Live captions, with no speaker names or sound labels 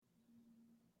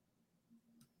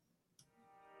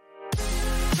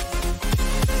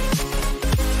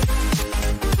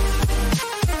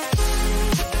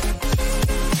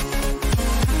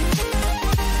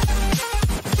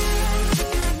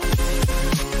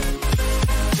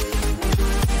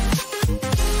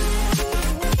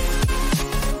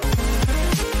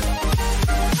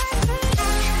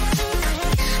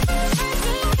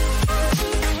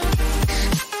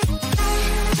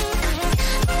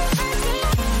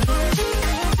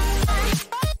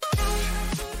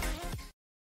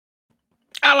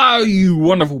Hello, you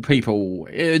wonderful people.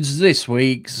 It's this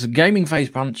week's Gaming Face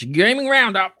Punch Gaming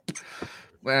Roundup.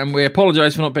 And we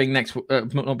apologise for not being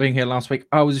here last week.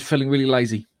 I was feeling really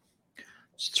lazy.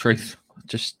 It's the truth.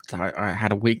 I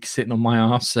had a week sitting on my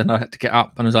ass and I had to get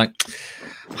up and I was like,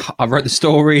 I wrote the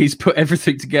stories, put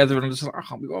everything together, and I'm just like, I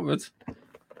can't be bothered.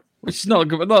 Which is not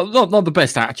the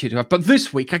best attitude to have. But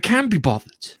this week I can be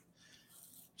bothered.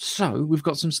 So we've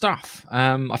got some stuff.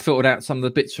 I filtered out some of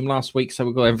the bits from last week, so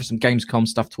we've got over some Gamescom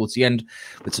stuff towards the end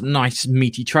with some nice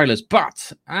meaty trailers.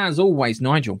 But as always,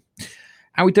 Nigel,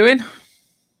 how we doing?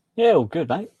 Yeah, all good,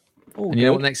 mate. All and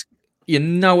good. You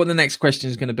know what the next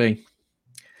question is going to be.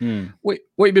 What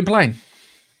have you been playing?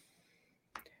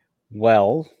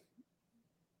 Well,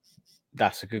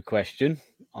 that's a good question.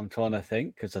 I'm trying to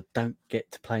think because I don't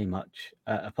get to play much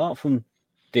apart from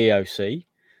DOC,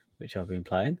 which I've been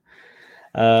playing.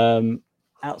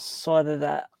 Outside of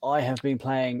that, I have been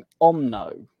playing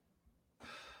Omno.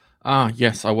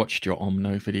 Yes, I watched your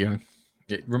Omno video.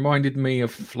 It reminded me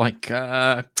of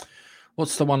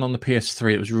what's the one on the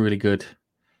PS3? It was really good.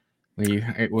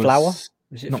 It was Flower?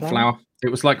 Was it not Flower? It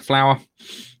was like Flower.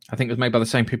 I think it was made by the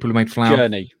same people who made Flower.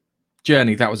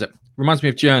 Journey, that was it. Reminds me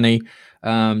of Journey,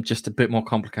 just a bit more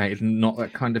complicated and not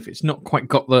that kind of. It's not quite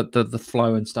got the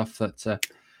flow and stuff that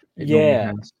it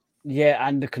normally has. Yeah,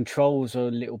 and the controls are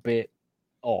a little bit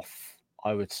off,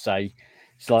 I would say.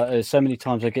 It's like so many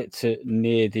times I get to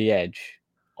near the edge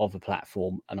of a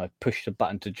platform and I push the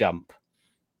button to jump.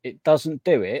 It doesn't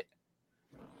do it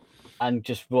and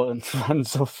just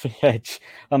runs off the edge.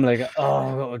 I'm like, oh,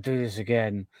 I've got to do this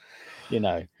again. You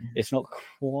know, it's not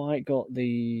quite got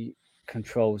the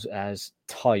controls as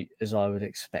tight as I would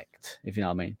expect, if you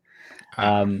know what I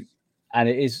mean. And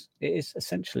it is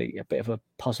essentially a bit of a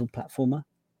puzzle platformer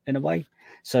in a way.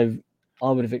 So I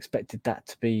would have expected that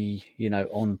to be,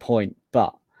 on point.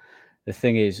 But the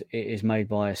thing is, it is made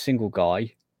by a single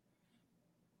guy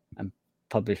and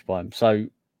published by him. So,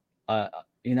 I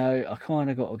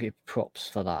kind of got to give props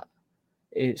for that.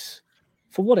 It's,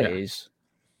 for what it is,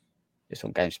 it's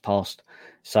on Games Past.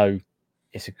 So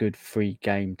it's a good free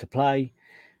game to play.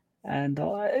 And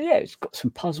it's got some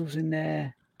puzzles in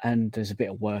there. And there's a bit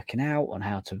of working out on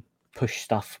how to push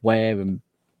stuff where and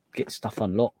get stuff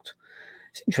unlocked.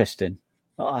 It's interesting.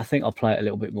 I think I'll play it a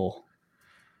little bit more.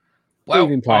 Well, what have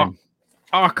you been playing?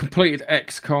 I completed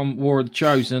XCOM War of the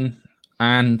Chosen,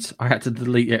 and I had to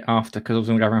delete it after because I was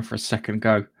going to go around for a second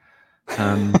go.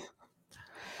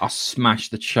 I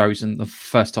smashed the Chosen the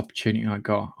first opportunity I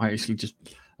got. I actually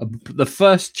the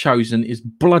first Chosen is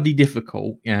bloody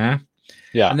difficult, yeah.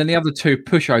 And then the other two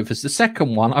pushovers. The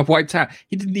second one I wiped out.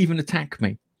 He didn't even attack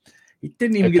me. He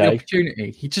didn't even get the opportunity.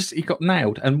 He got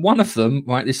nailed. And one of them,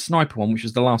 right, this sniper one, which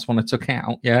was the last one I took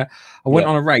out, I went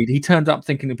on a raid. He turned up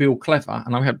thinking it'd be all clever.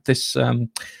 And I had this,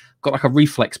 got like a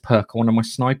reflex perk on one of my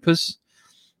snipers.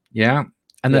 Yeah.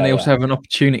 And then they also have an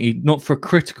opportunity, not for a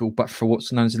critical, but for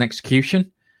what's known as an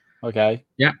execution. Okay.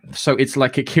 Yeah. So it's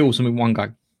like it kills them in one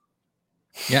go.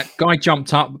 Yeah. Guy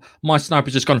jumped up. My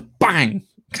sniper's just gone bang.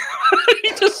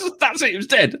 That's it. He was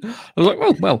dead. I was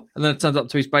like, well. And then it turned up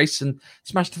to his base and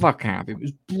smashed the fuck out of it. It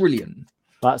was brilliant.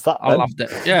 That's that. I loved it.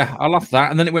 Yeah, I loved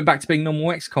that. And then it went back to being normal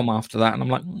XCOM after that. And I'm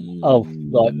like,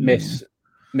 miss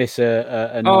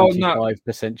a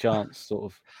 95% chance,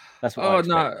 sort of. That's what I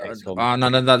expect.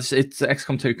 No. It's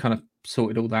XCOM 2 kind of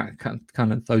sorted all that kind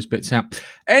of those bits out.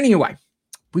 Anyway,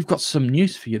 we've got some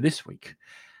news for you this week,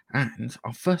 and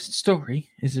our first story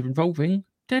is involving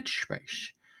Dead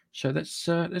Space. So let's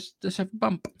have a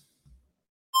bump.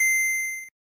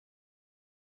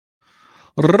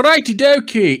 Righty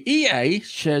dokie. EA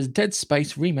shares Dead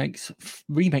Space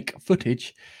remake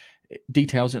footage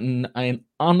details in an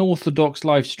unorthodox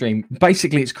live stream.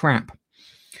 Basically, it's crap.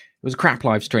 It was a crap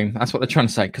live stream. That's what they're trying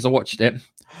to say because I watched it.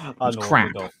 It was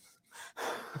crap.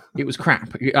 It was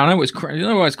crap. I know it's crap. You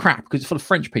know why it's crap? Because it's full of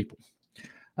French people.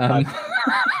 Well,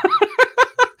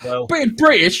 being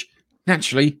British,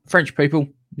 naturally, French people,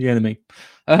 the enemy.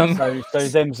 So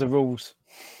them's the rules.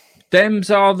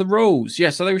 Dems are the rules.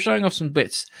 Yeah, so they were showing off some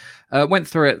bits. Went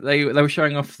through it. They were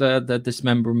showing off the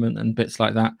dismemberment and bits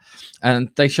like that. And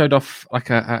they showed off like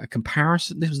a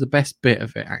comparison. This was the best bit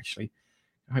of it, actually.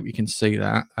 I hope you can see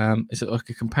that. Is it like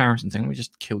a comparison thing? Let me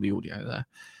just kill the audio there.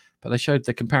 But they showed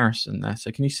the comparison there. So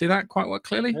can you see that quite well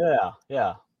clearly?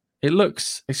 Yeah.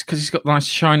 It's because he's got nice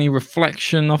shiny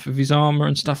reflection off of his armor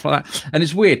and stuff like that. And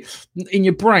it's weird. In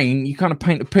your brain, you kind of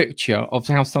paint a picture of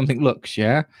how something looks,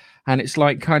 yeah? And it's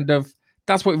like kind of,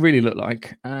 that's what it really looked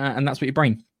like. And that's what your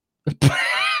brain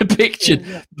pictured.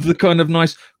 Yeah. The kind of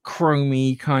nice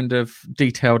chromy kind of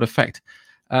detailed effect.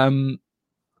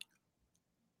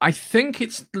 I think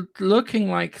it's looking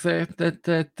like they're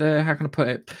how can I put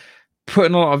it,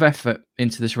 putting a lot of effort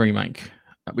into this remake,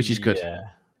 which is good.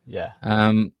 Yeah.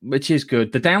 Which is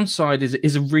good. The downside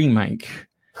is a remake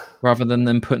rather than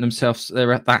them putting themselves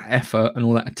there at that effort and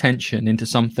all that attention into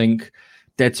something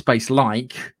Dead Space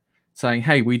like, saying,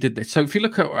 "Hey, we did this." So if you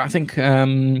look at, I think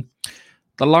the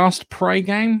last Prey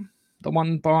game, the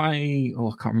one by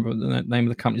I can't remember the name of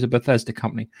the company, it's a Bethesda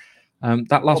company.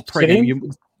 That last Prey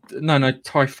game, no,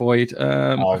 Typhoid.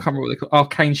 I can't remember what they call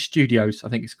Arcane Studios, I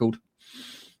think it's called.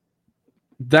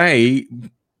 They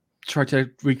tried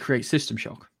to recreate System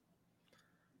Shock.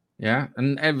 Yeah,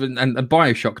 and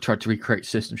BioShock tried to recreate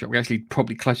System Shock. We actually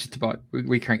probably closer to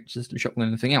recreate System Shock than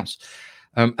anything else.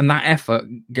 And that effort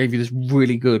gave you this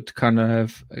really good kind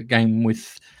of game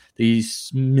with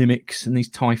these mimics and these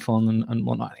Typhon and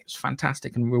whatnot. It was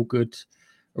fantastic and a real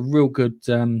good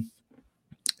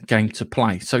game to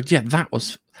play. So yeah, that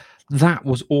was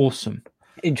awesome.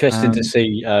 Interesting to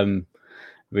see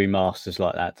remasters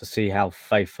like that, to see how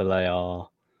faithful they are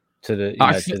to the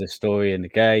to the story in the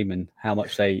game and how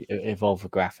much they evolve the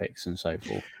graphics and so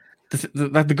forth.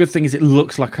 The good thing is it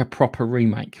looks like a proper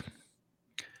remake.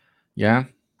 Yeah,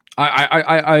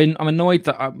 I'm annoyed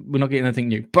that we're not getting anything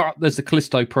new. But there's the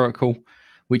Callisto Protocol,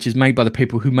 which is made by the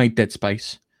people who made Dead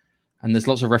Space, and there's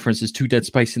lots of references to Dead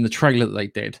Space in the trailer that they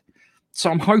did. So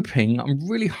I'm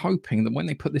really hoping that when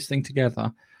they put this thing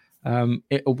together,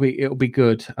 it'll be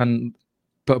good, but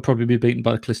it'll probably be beaten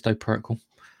by the Callisto Protocol.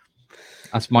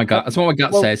 That's my gut. That's what my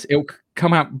gut says. It'll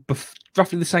come out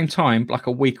roughly the same time, like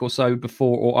a week or so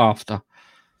before or after.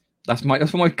 That's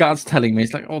what my gut's telling me.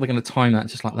 It's like, they're going to time that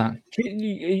just like that.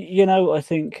 I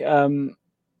think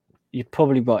you're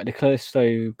probably right. The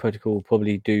Callisto Protocol will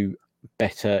probably do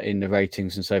better in the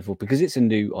ratings and so forth because it's a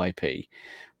new IP,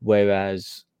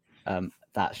 whereas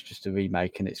that's just a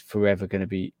remake and it's forever going to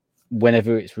be,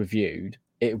 whenever it's reviewed,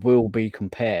 it will be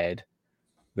compared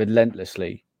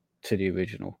relentlessly to the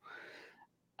original.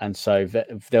 And so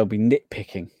there'll be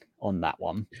nitpicking on that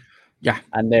one. Yeah.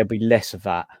 And there'll be less of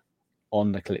that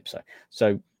on the Calypso.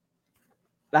 So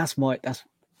that's what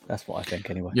I think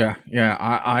anyway. Yeah.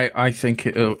 I think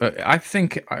it'll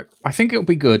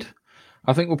be good.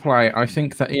 I think we'll play. I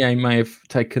think that EA may have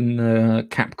taken the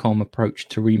Capcom approach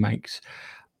to remakes.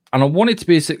 And I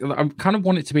kind of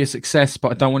want it to be a success,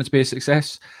 but I don't want it to be a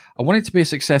success. I want it to be a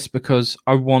success because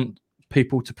I want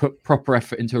people to put proper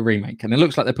effort into a remake, and it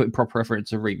looks like they're putting proper effort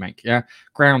into a remake. Yeah,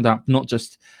 ground up, not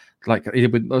just like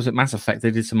it was at Mass Effect.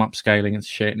 They did some upscaling and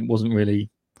shit, and it wasn't really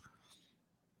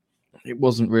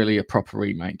a proper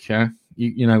remake. Yeah, a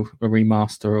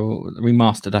remaster or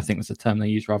remastered, I think was the term they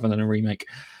used rather than a remake.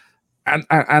 And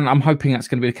I'm hoping that's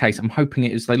going to be the case. I'm hoping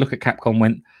it is. They look at Capcom,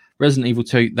 went Resident Evil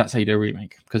 2, that's how you do a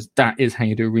remake, because that is how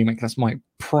you do a remake. That's my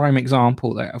prime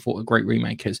example there of what a great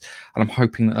remake is. And I'm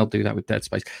hoping that they'll do that with Dead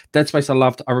Space. Dead Space I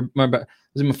loved. I remember I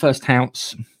was in my first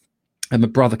house and my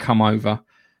brother come over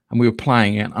and we were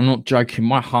playing it. I'm not joking.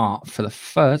 My heart for that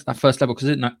first level, because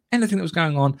I didn't know anything that was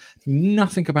going on,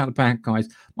 nothing about the bad guys.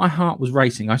 My heart was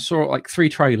racing. I saw like 3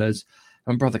 trailers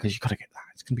and my brother goes, "You got to get that.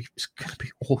 It's gonna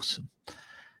be awesome."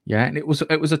 Yeah, and it was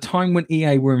a time when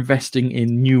EA were investing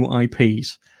in new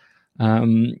IPs.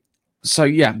 So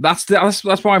yeah, that's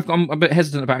why I'm a bit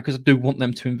hesitant about it, because I do want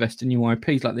them to invest in new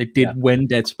IPs like they did when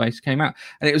Dead Space came out.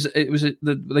 And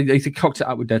they cocked it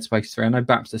up with Dead Space 3. I know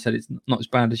Baxter said it's not as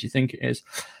bad as you think it is.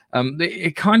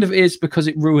 It kind of is, because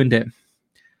it ruined it.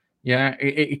 Yeah,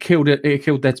 it killed it. It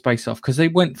killed Dead Space off, because they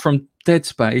went from Dead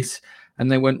Space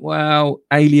and they went, well,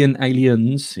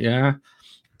 aliens, yeah.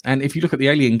 And if you look at the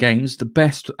Alien games, the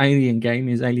best Alien game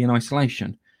is Alien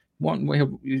Isolation. One where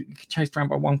you chased around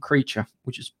by one creature,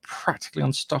 which is practically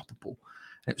unstoppable.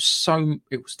 That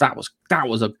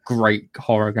was a great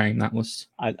horror game. That was,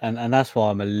 and that's why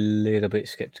I'm a little bit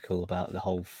skeptical about the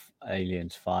whole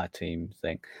Aliens Fireteam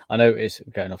thing. I know it's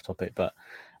going off topic, but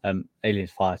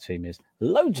Aliens Fireteam is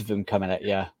loads of them coming at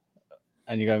you,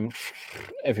 and you're going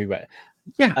everywhere.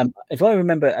 Yeah. If I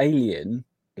remember Alien,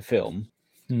 the film,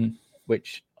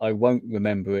 which I won't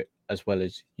remember it as well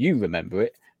as you remember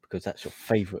it, because that's your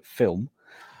favourite film.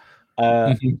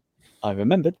 I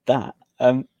remembered that.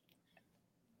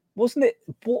 Wasn't it?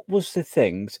 What was the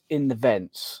things in the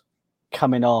vents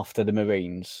coming after the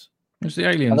Marines? It was the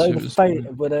aliens.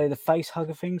 Were they the face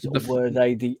hugger things, or were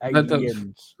they the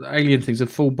aliens? The alien things, the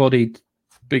full-bodied,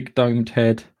 big domed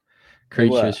head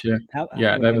creatures. They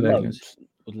were the aliens.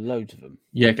 Loads of them.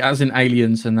 Yeah, as in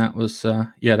Aliens, and that was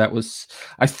that was.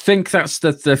 I think that's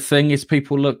the thing, is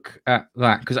people look at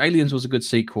that because Aliens was a good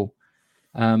sequel,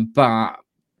 but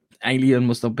Alien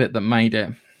was the bit that made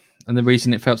it. And the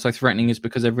reason it felt so threatening is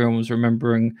because everyone was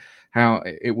remembering how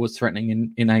it was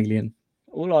threatening in Alien.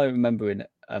 All I remember in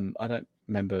I don't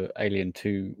remember Alien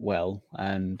too well,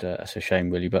 and that's a shame,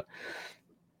 really. But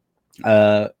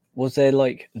was there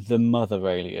like the mother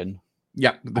alien?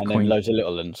 Yeah, the and Queen. then loads of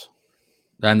little ones.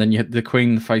 And then you had the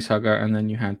Queen, the face hugger, and then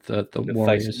you had the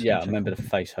warriors. Face, yeah, I remember the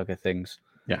face hugger things.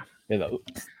 Yeah. Like,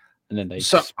 and then they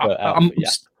so spurt out.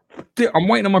 I'm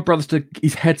waiting on my brother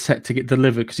his headset to get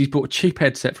delivered because he's bought a cheap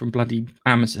headset from bloody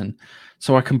Amazon,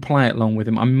 so I can play it along with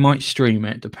him. I might stream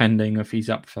it depending if he's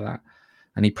up for that,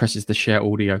 and he presses the share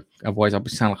audio. Otherwise, I'll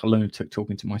sound like a lunatic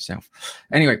talking to myself.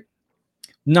 Anyway,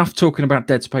 enough talking about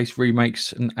Dead Space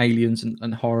remakes and aliens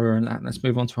and horror and that. Let's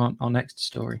move on to our next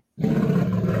story.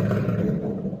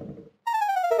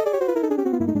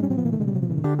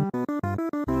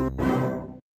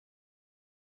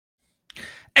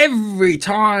 Every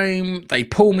time they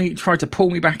try to pull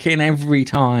me back in every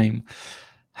time.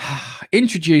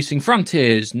 Introducing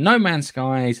Frontiers, No Man's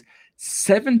Skies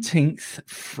 17th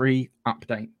free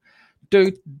update.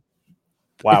 Dude,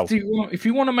 wow. If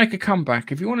you want to make a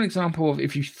comeback, if you want an example of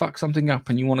if you fuck something up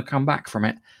and you want to come back from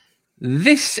it,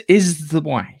 this is the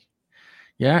way.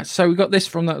 Yeah, so we got this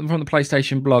from the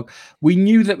PlayStation blog. We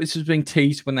knew that this was being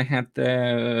teased when they had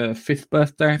their 5th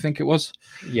birthday, I think it was.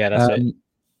 Yeah, that's it.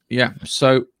 Yeah,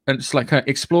 so it's like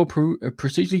explore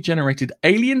procedurally generated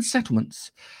alien settlements,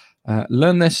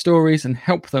 learn their stories, and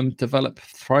help them develop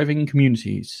thriving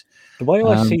communities. The way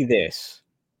I see this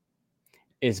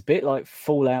is a bit like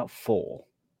Fallout 4.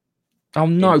 Oh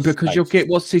no, because you'll get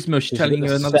what's his mush telling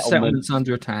you another settlement's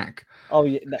under attack. Oh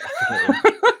yeah,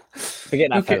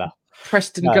 forget that fella.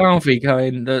 Preston Garvey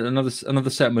going, another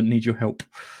settlement needs your help.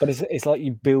 But it's like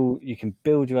you can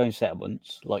build your own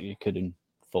settlements like you could in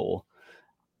 4.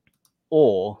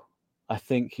 Or I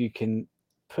think you can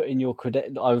put in your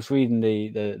I was reading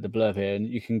the blurb here, and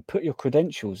you can put your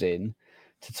credentials in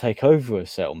to take over a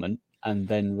settlement and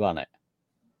then run it.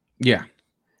 Yeah.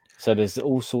 So there's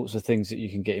all sorts of things that you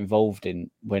can get involved in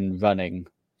when running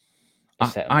a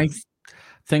settlement. I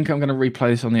think I'm going to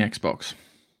replay this on the Xbox.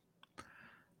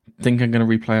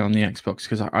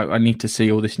 Because I need to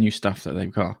see all this new stuff that they've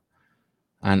got.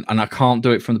 And I can't do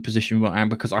it from the position where I am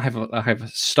because I have a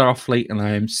Starfleet and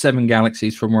I am 7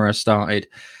 galaxies from where I started,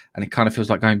 and it kind of feels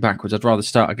like going backwards. I'd rather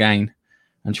start again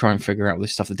and try and figure out all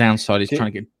this stuff. The downside is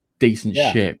trying to get decent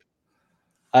ship.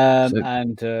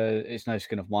 And it's no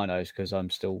skin off my nose because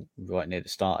I'm still right near the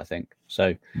start, I think.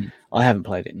 So I haven't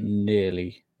played it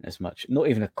nearly as much, not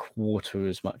even a quarter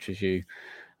as much as you.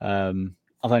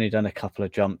 I've only done a couple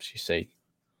of jumps, you see,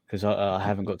 because I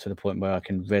haven't got to the point where I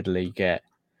can readily get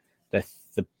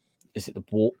is it the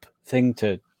warp thing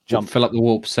to jump? Fill up the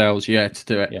warp cells, to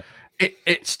do it. Yeah.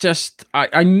 It's just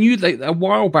I knew a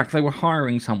while back they were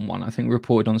hiring someone. I think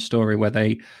reported on a story where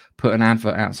they put an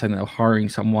advert out saying they were hiring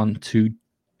someone to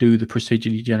do the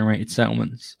procedurally generated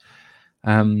settlements.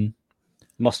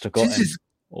 Must have got him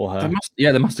or her.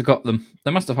 They must have got them.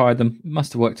 They must have hired them.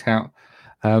 Must have worked out.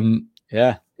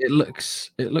 Yeah, it looks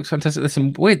fantastic. There's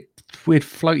some weird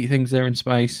floaty things there in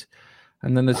space,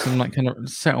 and then there's some like kind of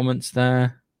settlements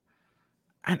there.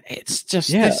 And it's just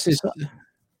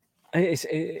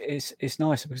it's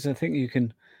nice because I think you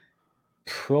can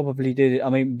probably do it. I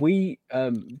mean, we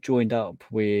joined up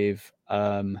with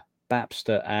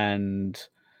Babster and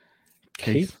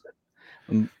Keith.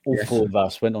 All 4 of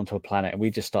us went onto a planet and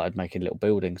we just started making little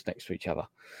buildings next to each other.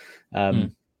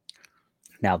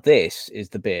 Now this is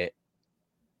the bit.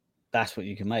 That's what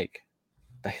you can make.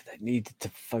 They needed to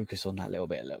focus on that a little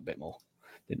bit more.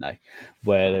 Didn't they?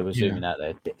 Where they were zooming out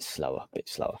there a bit slower.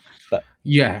 But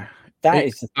that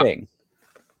is the thing.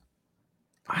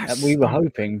 We were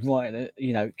hoping, right?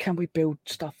 Can we build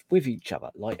stuff with each other,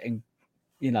 and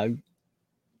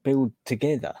build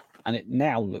together? And it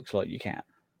now looks like you can.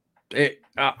 As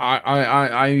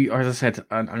I said,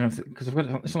 I'm going to because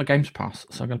it's on a Games Pass,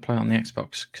 so I'm going to play it on the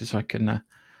Xbox because I can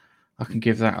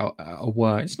give that a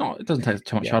whirl. It doesn't take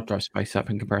too much hard drive space up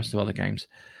in comparison to other games.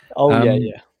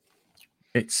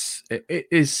 It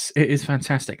is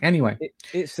fantastic. Anyway,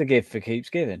 it's the gift that keeps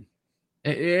giving.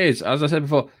 It is, as I said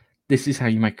before. This is how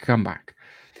you make a comeback.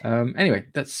 Anyway,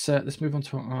 let's move on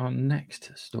to our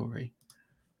next story.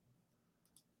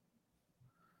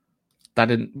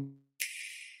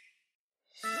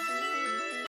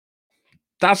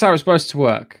 That's how it's supposed to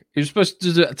work. You're supposed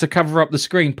to cover up the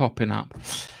screen popping up.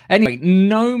 Anyway,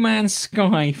 No Man's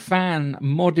Sky fan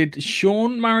modded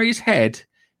Sean Murray's head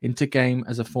into game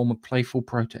as a form of playful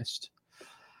protest.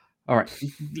 All right,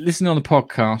 listen on the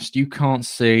podcast. You can't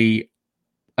see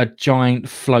a giant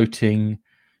floating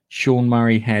Sean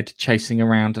Murray head chasing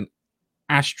around an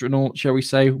astronaut, shall we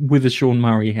say, with a Sean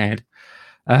Murray head.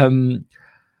 A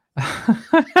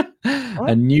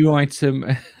new item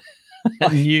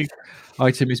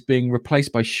is being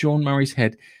replaced by Sean Murray's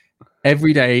head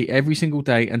every single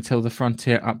day until the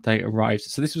Frontier update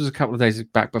arrives. So this was a couple of days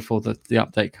back before the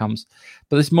update comes.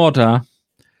 But this modder,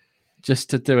 just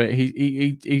to do it,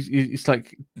 he's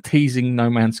like teasing No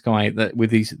Man's Sky that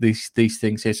with these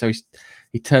things here. So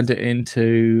he turned it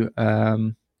into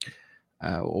one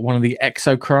of the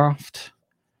exocraft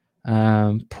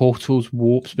portals,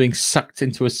 warps being sucked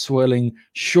into a swirling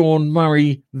Sean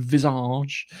Murray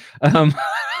visage.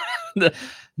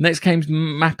 Next came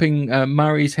mapping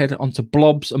Murray's head onto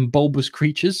blobs and bulbous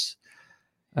creatures.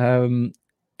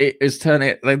 It is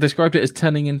turning. They described it as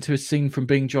turning into a scene from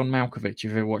Being John Malkovich. If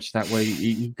you ever watched that, where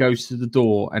he goes to the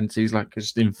door and he's like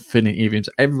just infinity of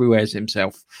himself, everywhere's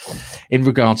himself. In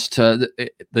regards to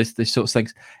this sort of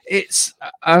things, it's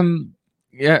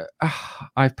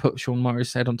I've put Sean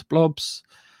Murray's head onto blobs.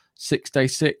 6 day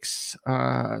 6.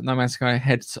 No Man's Sky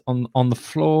heads on the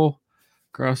floor.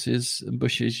 Grasses and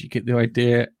bushes. You get the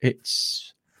idea. It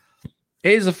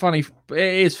is funny.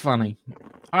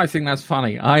 I think that's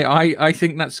funny. I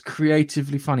think that's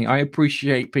creatively funny. I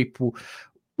appreciate people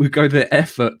who go the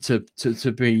effort to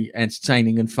be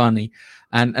entertaining and funny,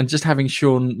 and just having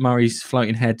Sean Murray's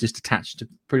floating head just attached to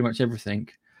pretty much everything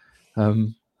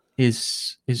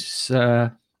is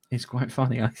quite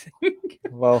funny. I think.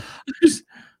 Well,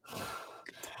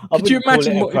 could you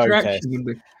imagine what his reaction would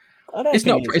be? It's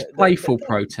not. It's playful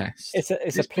protest.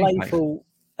 It's a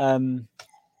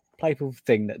playful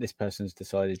thing that this person's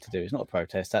decided to do. It's not a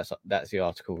protest. That's the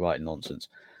article writing nonsense.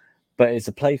 But it's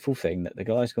a playful thing that the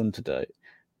guy's gone to do,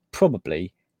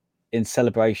 probably in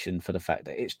celebration for the fact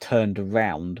that it's turned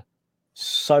around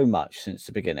so much since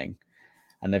the beginning.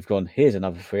 And they've gone, here's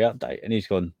another free update. And he's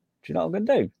gone, do you know what I'm going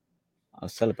to do? I'll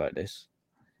celebrate this.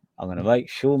 I'm going to make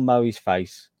Sean Murray's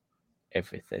face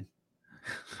everything.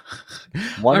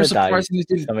 I'm surprised he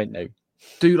didn't something new.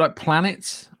 Do like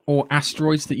planets or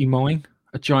asteroids that you mine.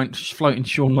 A giant floating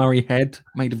Sean Murray head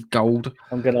made of gold.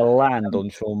 I'm going to land on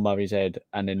Sean Murray's head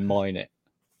and then mine it.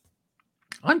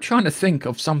 I'm trying to think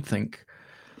of something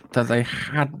that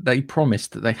they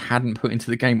promised that they hadn't put into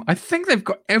the game. I think they've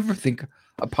got everything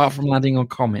apart from landing on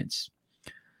comets.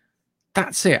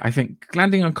 That's it. I think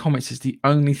landing on comets is the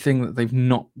only thing that they've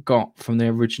not got from the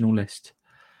original list.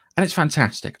 And it's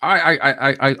fantastic.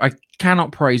 I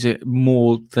cannot praise it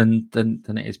more than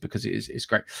it is, because it's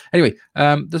great. Anyway,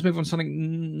 let's move on to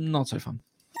something not so fun.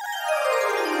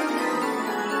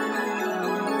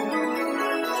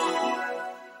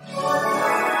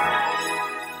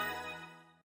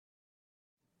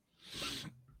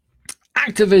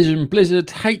 Activision Blizzard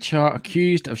HR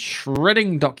accused of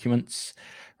shredding documents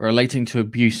relating to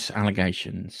abuse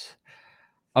allegations.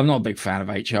 I'm not a big fan of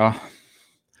HR.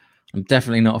 I'm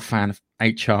definitely not a fan of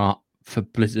HR for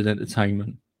Blizzard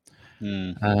Entertainment.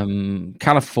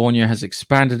 California has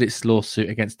expanded its lawsuit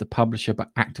against the publisher,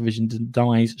 but Activision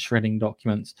denies shredding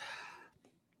documents.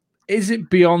 Is it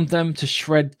beyond them to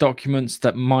shred documents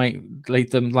that might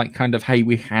lead them, like, kind of, hey,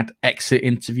 we had exit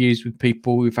interviews with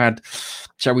people, we've had,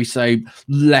 shall we say,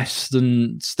 less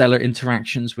than stellar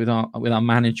interactions with our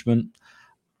management?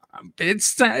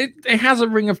 It has a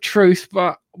ring of truth,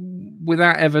 but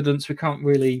without evidence, we can't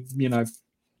really,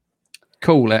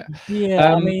 call it.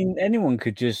 Yeah, I mean, anyone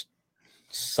could just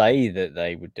say that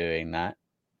they were doing that,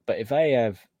 but if they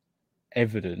have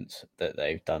evidence that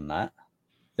they've done that,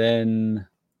 then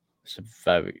it's it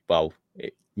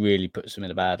really puts them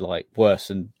in a bad light, worse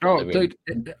than. Dude,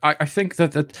 I think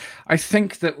that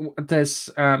there's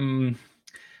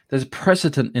a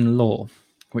precedent in law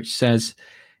which says,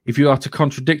 if you are to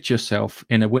contradict yourself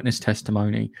in a witness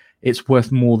testimony, it's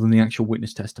worth more than the actual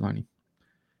witness testimony.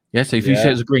 Yeah, so if you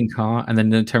say it's a green car and then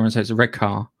the attorney says it's a red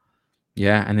car,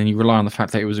 and then you rely on the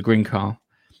fact that it was a green car,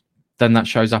 then that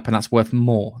shows up and that's worth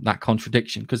more, that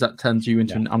contradiction, because that turns you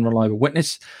into an unreliable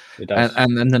witness. It does.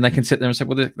 And then they can sit there and say,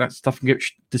 well, that stuff can get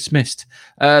dismissed.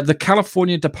 The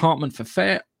California Department for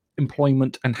Fair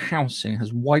Employment and Housing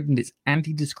has widened its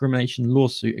anti-discrimination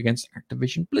lawsuit against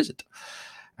Activision Blizzard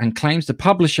and claims the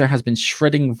publisher has been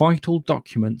shredding vital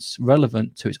documents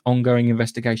relevant to its ongoing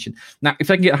investigation. Now, if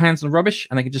they can get their hands on the rubbish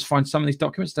and they can just find some of these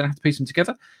documents, they don't have to piece them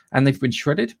together, and they've been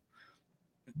shredded,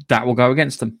 that will go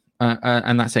against them.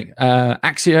 And that's it.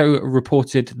 Axio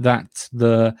reported that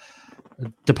the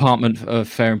Department of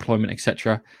Fair Employment,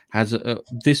 etc., has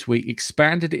this week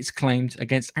expanded its claims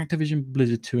against Activision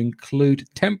Blizzard to include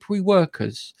temporary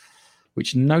workers,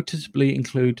 which noticeably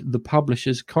include the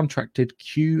publisher's contracted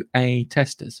QA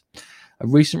testers. A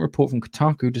recent report from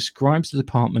Kotaku describes the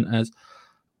department as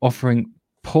offering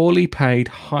poorly paid,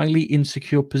 highly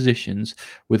insecure positions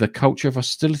with a culture of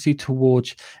hostility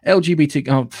towards LGBT.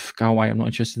 Oh, go away! I'm not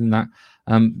interested in that.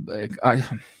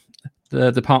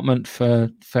 The Department for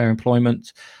Fair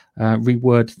Employment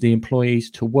reword the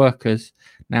employees to workers.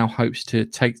 Now hopes to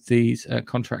take these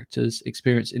contractors'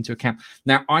 experience into account.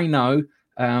 Now I know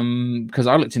because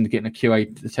I looked into getting a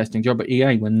QA testing job at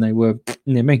EA when they were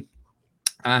near me,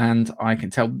 and I can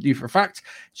tell you for a fact,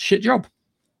 shit job,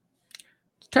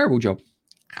 terrible job,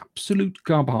 absolute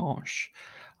garbage.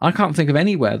 I can't think of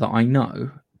anywhere that I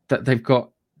know that they've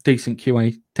got decent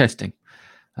QA testing.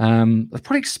 That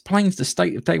probably explains the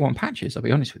state of day one patches, I'll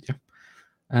be honest with you.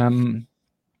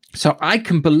 So I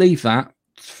can believe that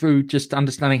through just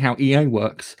understanding how EA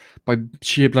works by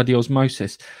sheer bloody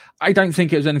osmosis. I don't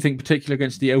think it was anything particular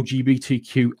against the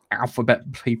LGBTQ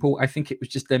alphabet people. I think it was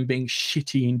just them being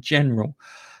shitty in general,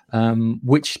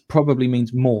 which probably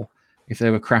means more if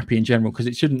they were crappy in general, because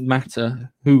it shouldn't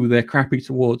matter who they're crappy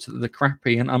towards. The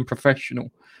crappy and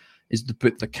unprofessional is the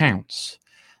bit that counts.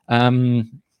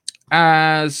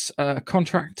 As a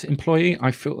contract employee, I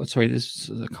feel this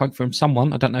is a quote from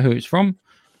someone. I don't know who it's from.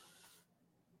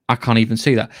 I can't even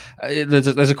see that. There's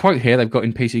a quote here they've got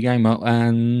in PC Gamer,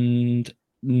 and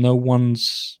no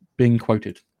one's being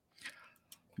quoted.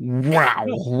 Wow,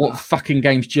 what fucking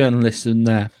games journalism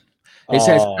there. It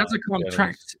says,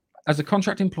 as a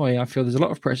contract employee, I feel there's a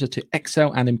lot of pressure to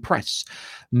excel and impress.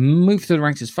 Move through the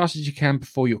ranks as fast as you can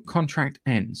before your contract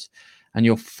ends, and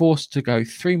you're forced to go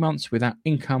 3 months without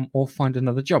income or find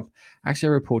another job. Actually,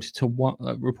 I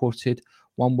reported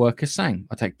one worker saying,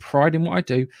 I take pride in what I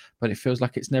do, but it feels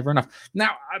like it's never enough.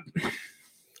 Now,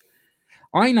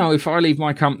 I know if I leave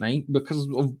my company, because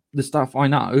of the stuff I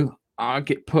know, I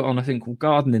get put on a thing called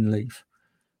gardening leave,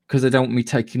 because they don't want me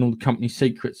taking all the company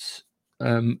secrets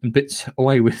and bits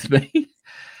away with me.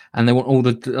 And they want all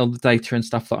the data and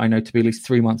stuff that I know to be at least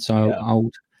 3 months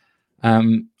old.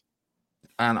 And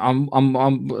I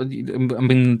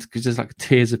mean, because there's like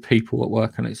tears of people at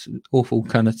work, and it's awful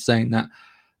kind of saying that.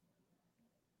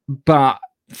 But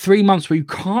 3 months where you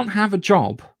can't have a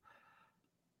job,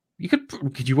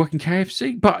 could you work in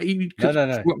KFC? But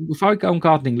no. If I go on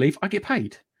gardening leave, I get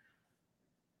paid.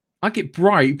 I get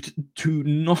bribed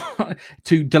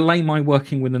to delay my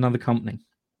working with another company.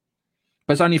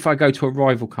 But it's only if I go to a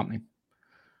rival company.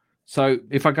 So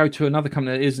if I go to another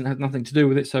company that has nothing to do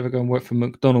with it, so if I go and work for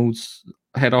McDonald's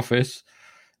head office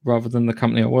rather than the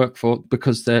company I work for,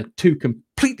 because they're two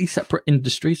completely separate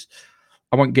industries,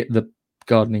 I won't get the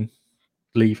gardening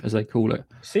leave, as they call it.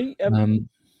 See,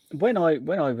 when I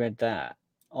read that,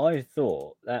 I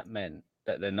thought that meant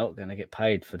that they're not going to get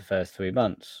paid for the first 3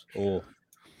 months,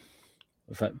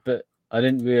 but I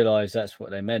didn't realise that's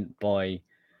what they meant by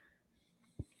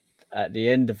at the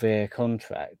end of their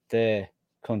contract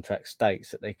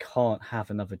states that they can't have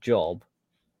another job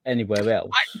anywhere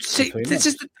else.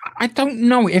 I don't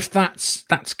know if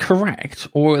that's correct,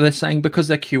 or they're saying because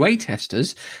they're QA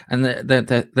testers and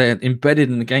they're embedded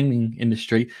in the gaming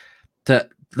industry that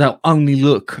they'll only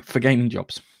look for gaming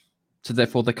jobs, so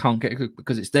therefore they can't get it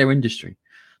because it's their industry.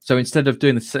 So instead of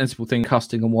doing the sensible thing,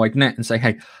 casting a wide net and say,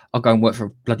 hey, I'll go and work for a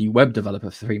bloody web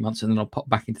developer for 3 months and then I'll pop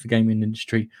back into the gaming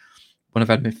industry when I've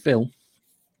had my fill.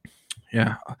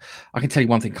 Yeah, I can tell you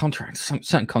one thing: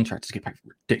 certain contractors get paid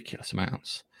ridiculous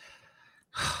amounts.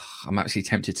 I'm actually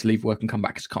tempted to leave work and come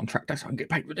back as a contractor so I can get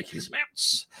paid ridiculous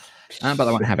amounts, but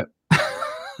I won't have it.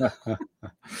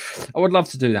 I would love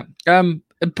to do that.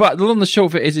 But the long and the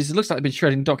short of it is it looks like they've been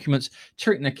shredding documents,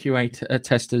 treating their QA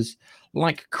testers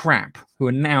like crap, who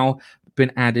are now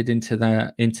been added into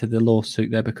the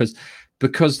lawsuit there because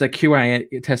they're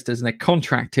QA testers and they're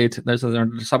contracted. Those are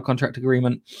under a subcontract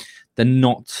agreement. They're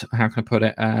not, how can I put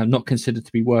it, not considered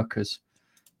to be workers.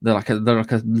 They're like a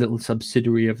little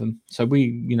subsidiary of them. So I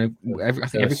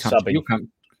think every company,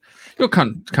 your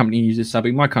company uses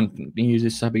subby, my company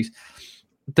uses subbies.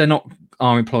 They're not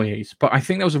our employees, but I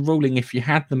think there was a ruling if you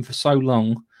had them for so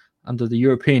long under the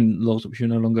European laws, which you're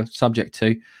no longer subject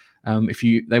to, if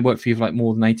they worked for you for like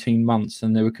more than 18 months,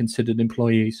 then they were considered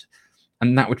employees,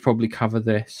 and that would probably cover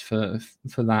this for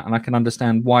that. And I can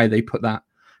understand why they put that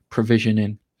provision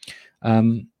in.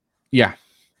 Yeah,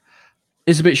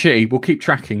 it's a bit shitty. We'll keep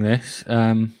tracking this.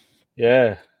 Sounds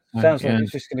like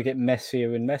it's just going to get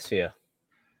messier and messier.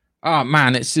 Oh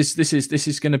man, this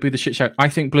is going to be the shit show. I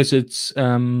think Blizzard's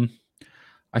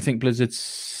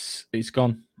it's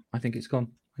gone. I think it's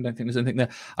gone. I don't think there's anything there.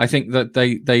 I think that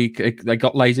they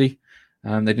got lazy.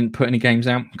 They didn't put any games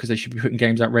out because they should be putting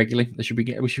games out regularly. We should be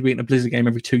getting a Blizzard game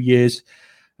every 2 years.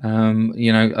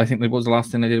 I think what was the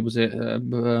last thing they did? Was it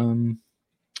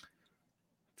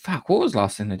what was the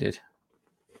last thing they did?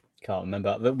 Can't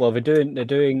remember. Well, they're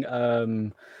doing.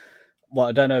 Well,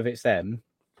 I don't know if it's them,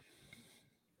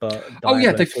 but Oh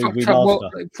yeah, Diablo they 2 fucked up.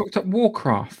 remaster. They fucked up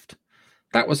Warcraft.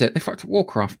 That was it. They fucked up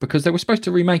Warcraft because they were supposed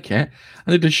to remake it and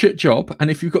they did a shit job.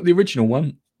 And if you've got the original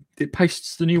one, it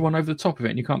pastes the new one over the top of it,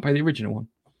 and you can't pay the original one.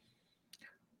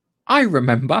 I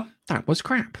remember that was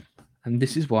crap, and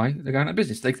this is why they're going out of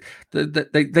business.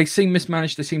 They seem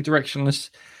mismanaged. They seem directionless.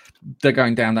 They're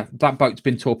going down. That boat's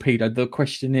been torpedoed. The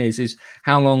question is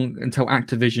how long until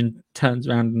Activision turns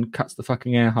around and cuts the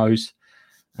fucking air hose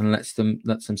and lets them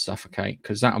suffocate?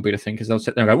 Because that'll be the thing. Because they'll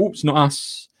sit there and go, "Oops, not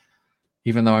us."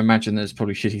 Even though I imagine there's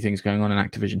probably shitty things going on in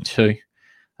Activision too.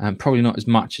 Probably not as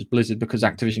much as Blizzard because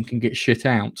Activision can get shit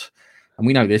out. And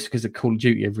we know this because of Call of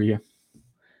Duty every year.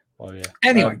 Oh, yeah.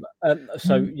 Anyway.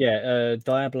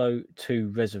 Diablo 2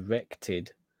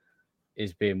 Resurrected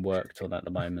is being worked on at the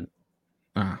moment.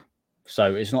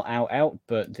 So it's not out,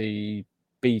 but the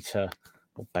beta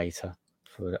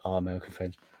for our American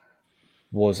friends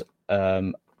was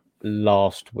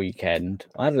last weekend.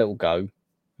 I had a little go.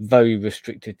 Very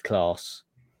restricted class.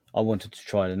 I wanted to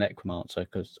try the Necromancer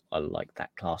because I like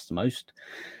that class the most,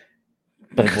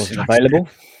 but it wasn't available.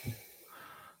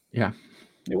 Yeah,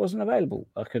 it wasn't available.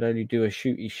 I could only do a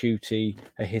shooty,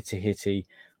 a hitty,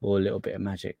 or a little bit of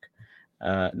magic,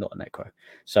 not a necro.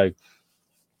 So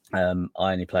I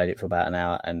only played it for about an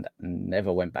hour and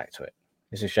never went back to it.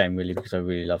 It's a shame, really, because I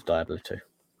really love Diablo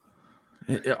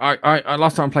 2. I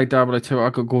last time I played Diablo 2,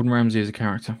 I got Gordon Ramsay as a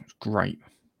character. It was great.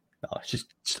 Nice. Just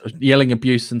yelling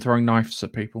abuse and throwing knives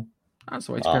at people. That's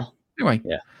the way to go. Anyway,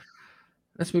 yeah.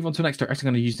 Let's move on to the next story. Actually,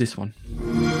 I'm going to use this one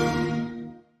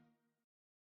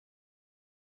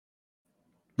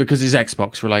because it's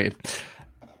Xbox related.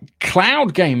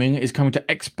 Cloud gaming is coming to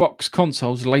Xbox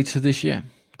consoles later this year.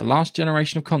 The last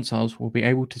generation of consoles will be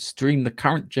able to stream the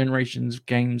current generation's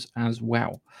games as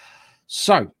well.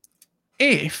 So,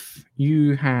 if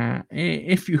you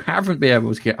haven't been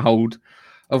able to get hold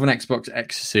of an Xbox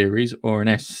X series or an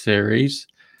S series,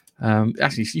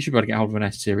 actually you should be able to get hold of an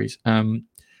S series, an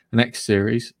X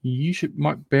series, you should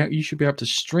be able to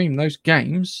stream those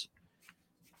games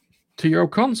to your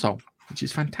old console, which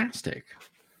is fantastic.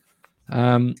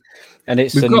 And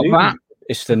it's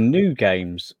the new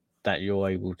games that you're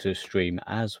able to stream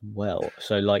as well.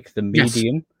 So like the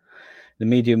Medium. Yes. The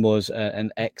Medium was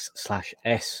an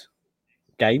X/S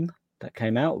game that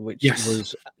came out, which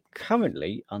was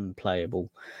currently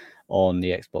unplayable on the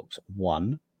Xbox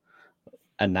One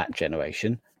and that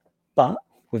generation. But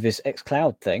with this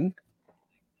xCloud thing,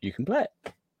 you can play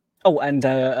it. Oh, and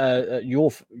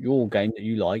your game that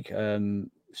you like,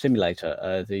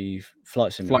 Simulator, the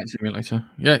Flight Simulator.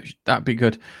 Yeah, that'd be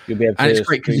good. You'll be able to. And it's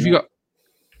great because if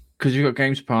you've got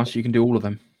Games Pass, you can do all of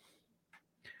them.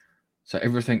 So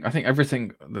everything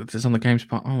that's on the Games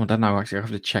Pass. Oh, I don't know. Actually, I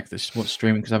have to check what's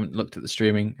streaming because I haven't looked at the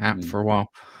streaming app for a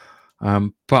while.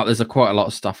 But there's quite a lot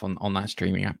of stuff on that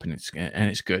streaming app, and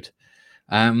it's good.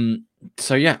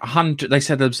 So yeah, 100. They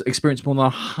said they've experienced more than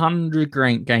 100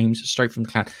 great games straight from the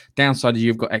cloud. Downside is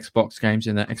you've got Xbox games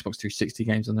in there, Xbox 360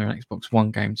 games in there, and Xbox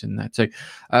One games in there too.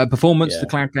 Performance, the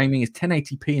cloud gaming is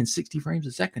 1080p and 60 frames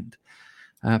a second.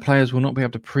 Players will not be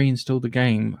able to pre-install the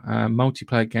game.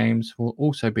 Multiplayer games will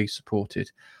also be supported.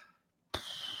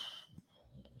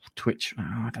 Twitch,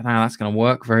 I don't know how that's going to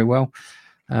work very well.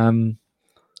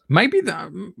 Maybe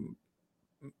Halo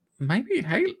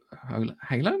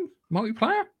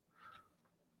multiplayer.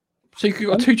 So you've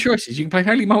got two choices. You can play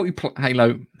Haley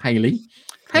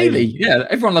Haley. Yeah,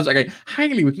 everyone loves that game.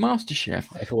 Haley with MasterChef.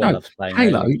 Everyone loves playing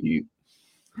Halo.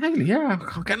 Haley, yeah,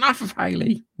 I can't get enough of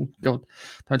Haley. Oh, God,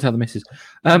 don't tell the missus.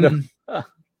 I'm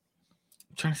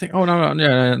trying to think. Oh no,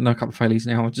 a couple of Haleys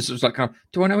now. I just was like,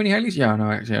 do I know any Haleys? Yeah, I know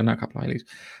a couple of Haleys.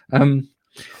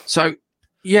 So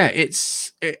yeah,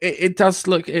 it does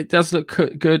look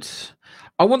good.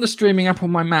 I want the streaming app on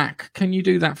my Mac. Can you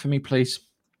do that for me, please?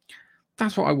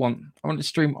 That's what I want. I want to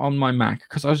stream on my Mac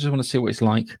because I just want to see what it's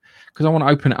like. Because I want to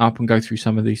open it up and go through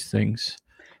some of these things.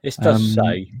 It does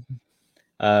say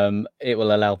it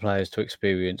will allow players to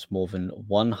experience more than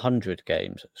 100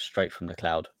 games straight from the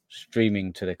cloud,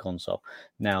 streaming to their console.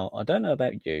 Now, I don't know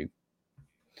about you,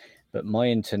 but my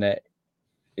internet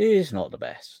is not the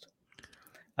best.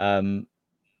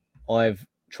 I've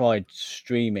tried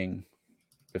streaming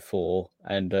before,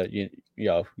 and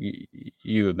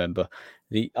you remember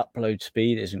the upload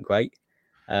speed isn't great.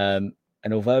 And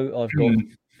although I've got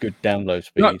good download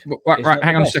speed, right,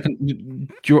 hang on a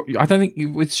second. I don't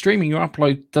think with streaming your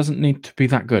upload doesn't need to be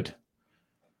that good.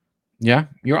 Yeah,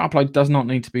 your upload does not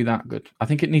need to be that good. I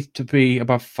think it needs to be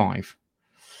above 5.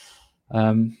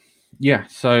 Yeah,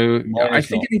 so I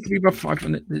think it needs to be above 5,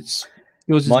 and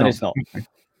yours is mine not. is not.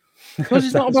 Because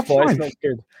it's not above why 5. it's not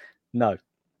good. No.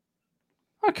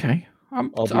 Okay. I'll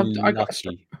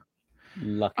be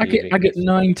lucky. I get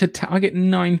 9 to 10. I get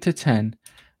 9 to 10.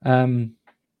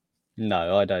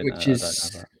 No, I don't. Which I is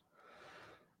don't have that.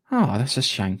 Oh, that's a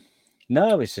shame.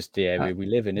 No, it's just the area we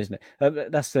live in, isn't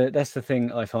it? That's the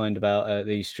thing I find about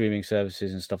these streaming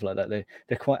services and stuff like that.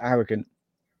 They're quite arrogant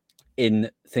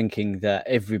in thinking that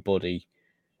everybody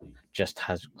just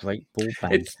has great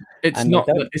broadband. It's not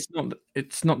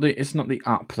the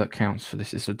up that counts for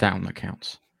this. It's the down that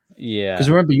counts. Yeah. Because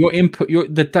remember, your input,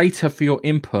 the data for your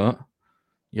input,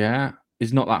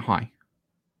 is not that high.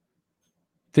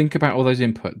 Think about all those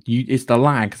input. It's the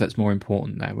lag that's more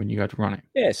important there when you go to run it.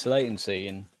 Yeah, it's latency,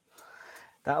 and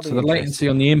that'll be so the latency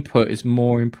on the input is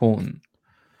more important.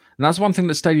 And that's one thing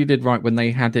that Stadia did right when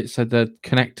they had it so the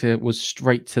connector was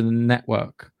straight to the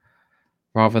network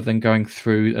rather than going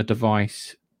through a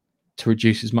device to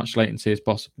reduce as much latency as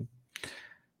possible.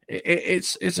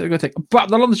 It's a good thing. But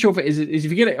the long and short of it is if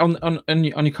you get it on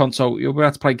your console, you'll be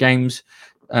able to play games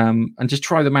and just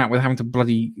try them out without having to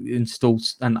bloody install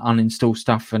and uninstall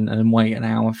stuff and wait an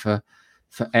hour for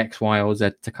X, Y, or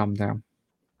Z to come down.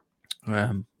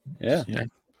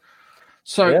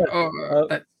 So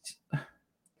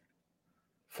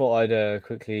thought I'd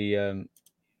quickly,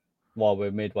 while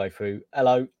we're midway through,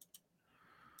 hello,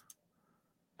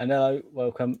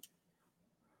 welcome.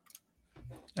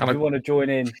 If you want to join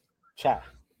in, chat.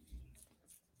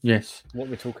 Yes. What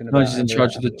we're talking about. He's in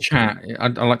charge of the chat.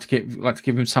 I'd like to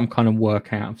give him some kind of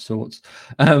workout of sorts.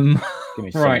 Give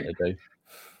me something to do.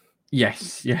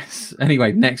 Yes.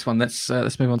 Anyway, next one. Let's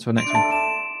move on to the next one.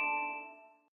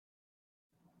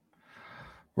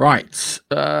 Right.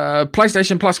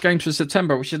 PlayStation Plus games for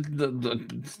September, which is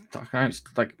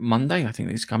like Monday, I think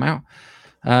these come out.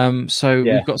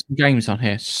 We've got some games on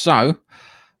here. So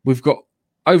we've got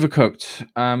Overcooked.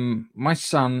 My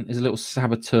son is a little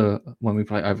saboteur when we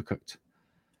play Overcooked.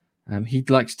 He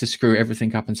likes to screw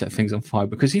everything up and set things on fire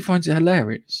because he finds it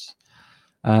hilarious.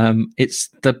 It's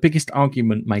the biggest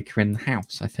argument maker in the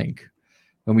house, I think,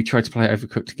 when we try to play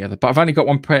Overcooked together. But I've only got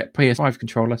one PS5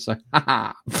 controller, so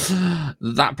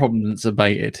that problem's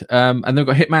abated. And then we've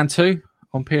got Hitman 2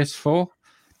 on PS4.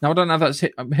 Now, I don't know if that's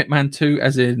Hitman 2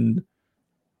 as in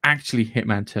actually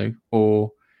Hitman 2,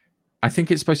 or I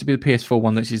think it's supposed to be the PS4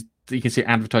 one that you can see it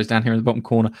advertised down here in the bottom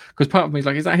corner. Because part of me is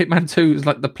like, is that Hitman 2? It's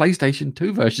like the PlayStation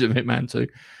 2 version of Hitman 2.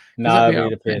 No, it'll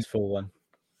be the PS4 one.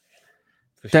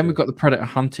 Then we've got the Predator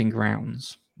Hunting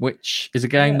Grounds, which is a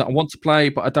game that I want to play,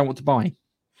 but I don't want to buy.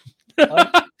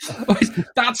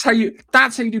 That's how you do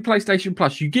PlayStation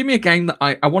Plus. You give me a game that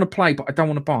I want to play, but I don't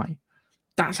want to buy.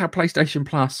 That's how PlayStation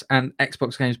Plus and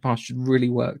Xbox Games Pass should really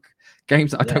work.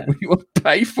 Games that I don't really want to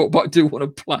pay for, but I do want to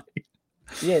play.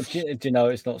 Yeah, do you know,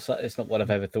 it's not what I've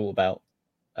ever thought about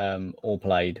or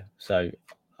played, so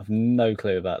I've no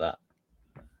clue about that.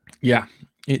 Yeah,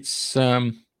 it's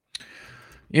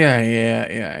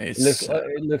It's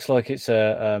it looks like it's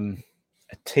a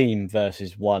team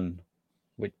versus one,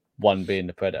 with one being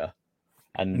the Predator,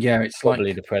 and it's probably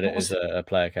like the Predator is a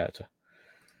player character.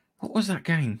 What was that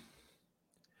game?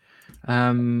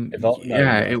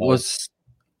 It was.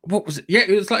 What was it? Yeah,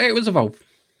 it was Evolve.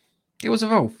 It was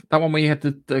Evolve. That one where you had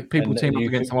the people team up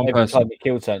against one person. Every time you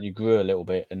killed something, you grew a little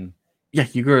bit, and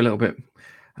you grew a little bit.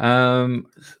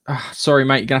 Sorry,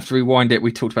 mate, you're gonna have to rewind it.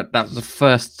 We talked about that was the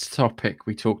first topic.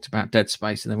 We talked about Dead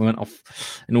Space, and then we went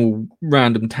off in all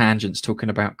random tangents talking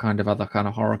about kind of other kind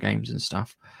of horror games and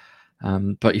stuff.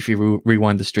 But if you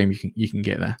rewind the stream, you can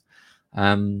get there.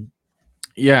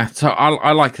 So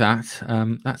I like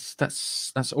that.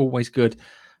 That's always good.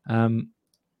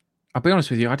 I'll be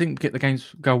honest with you, I didn't get the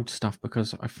Games Gold stuff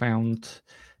because I found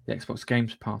the Xbox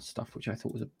Games Pass stuff, which I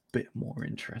thought was a bit more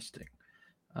interesting.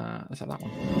 Let's have that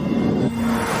one.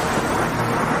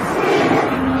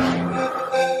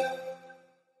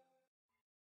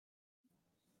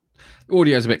 The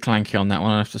audio is a bit clanky on that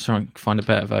one. I have to try and find a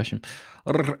better version.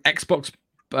 Xbox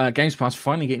Games Pass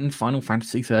finally getting Final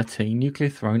Fantasy 13, Nuclear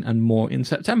Throne, and more in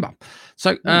September.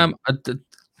 So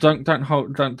don't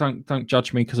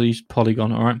judge me because I used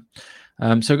Polygon. All right.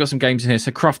 So we've got some games in here.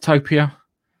 So Craftopia,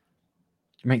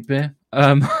 make beer.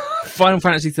 Final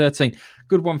Fantasy 13,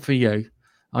 good one for you.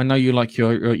 I know you like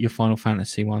your Final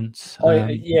Fantasy ones.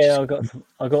 I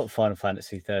got Final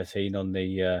Fantasy 13 on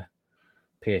the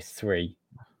PS3.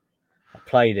 I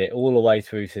played it all the way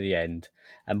through to the end,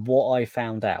 and what I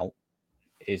found out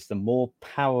is the more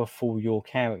powerful your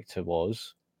character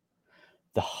was,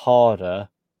 the harder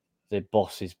the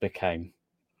bosses became.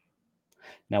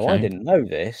 Now, I didn't know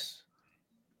this.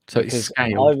 So it's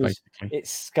scaled, basically.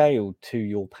 It's scaled to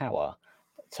your power.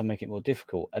 to make it more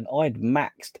difficult. And I'd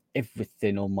maxed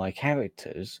everything on my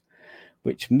characters,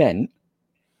 which meant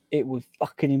it was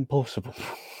fucking impossible.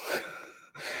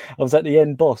 I was at the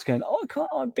end boss going, oh, can't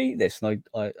I beat this? And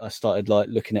I started like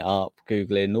looking it up,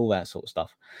 Googling, all that sort of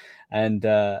stuff. And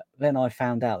then I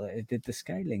found out that it did the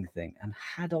scaling thing. And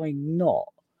had I not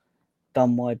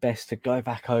done my best to go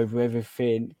back over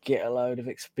everything, get a load of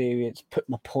experience, put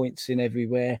my points in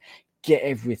everywhere, get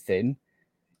everything,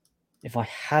 if I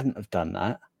hadn't have done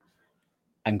that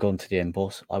and gone to the end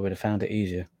boss, I would have found it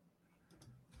easier.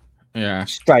 Yeah.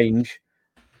 Strange,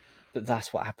 but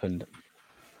that's what happened.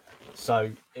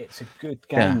 So it's a good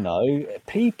game, though.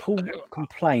 People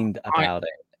complained about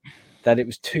it, that it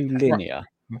was too linear.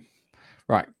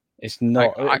 Right. It's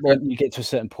not. When you get to a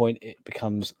certain point, it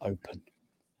becomes open.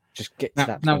 Just get to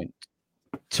that point.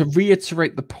 To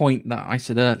reiterate the point that I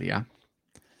said earlier,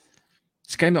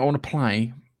 it's a game that I want to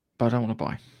play, but I don't want to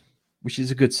buy, which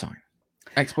is a good sign.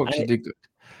 Xbox should do good.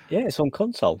 Yeah, it's on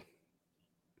console.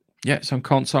 Yeah, it's on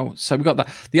console. So we got that.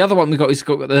 The other one we got is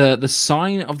got the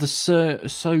Sign of the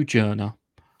Sojourner.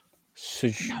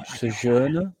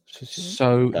 Sojourner?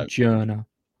 Sojourner.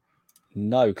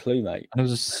 No clue, mate. There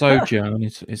was a Sojourn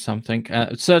is something.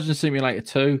 Surgeon Simulator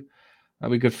 2.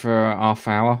 That'll be good for a half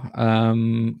hour.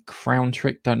 Crown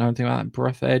Trick, don't know anything about that.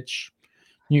 Breath Edge.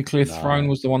 Nuclear Throne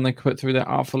was the one they put through there.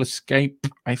 Artful Escape.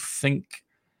 I think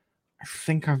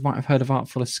I might have heard of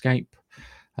Artful Escape.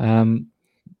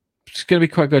 It's going to be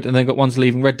quite good. And they got ones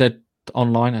leaving. Red Dead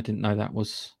Online. I didn't know that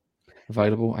was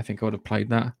available. I think I would have played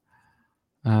that.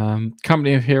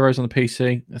 Company of Heroes on the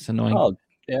PC. That's annoying. Oh,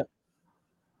 yeah.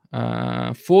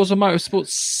 Forza Motorsport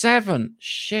 7.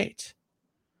 Shit.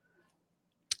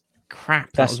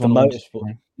 Crap. That's the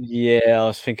Motorsport. Yeah, I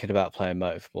was thinking about playing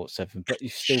Motorsport 7, but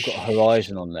you've still got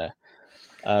Horizon on there.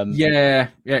 Yeah.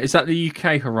 Is that the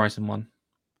UK Horizon one?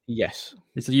 Yes.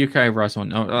 It's the UK Horizon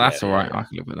one. Oh, that's all right. I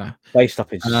can live with that. Based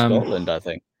up in Scotland, I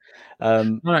think.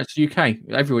 No, it's the UK.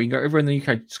 Everywhere. You can go everywhere in the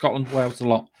UK. Scotland, Wales, a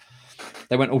lot.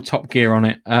 They went all Top Gear on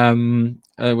it.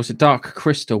 Was it Dark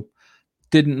Crystal?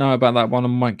 Didn't know about that one. I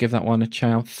might give that one a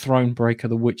chance. Thronebreaker,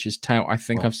 The Witch's Tale. I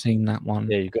think I've seen that one.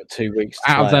 Yeah, you've got 2 weeks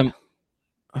to out play of them.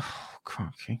 Oh,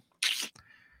 crikey.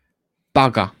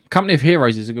 Bugger. Company of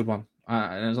Heroes is a good one.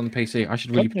 It was on the PC. I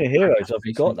should really. Company of Heroes. I've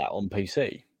got that on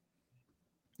PC.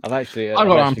 I've actually. I've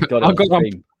got that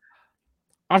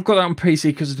on PC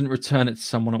because I didn't return it to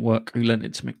someone at work who lent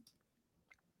it to me.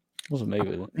 Wasn't me,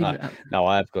 was it? No,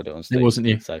 I have got it on Steam. It wasn't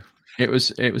you. So it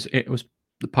was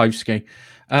the Povsky.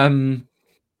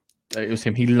 It was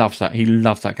him. He loves that. He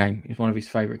loved that game. It's one of his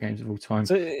favorite games of all time.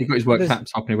 So he got his work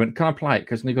laptop and he went, "Can I play it?"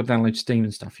 Because you got to download Steam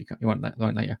and stuff. You want that,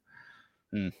 won't you?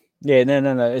 Yeah,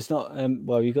 no. It's not.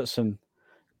 Well, you've got some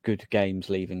good games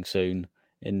leaving soon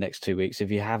in the next 2 weeks.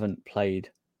 If you haven't played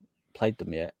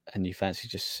them yet and you fancy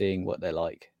just seeing what they're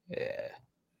like, yeah,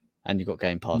 and you've got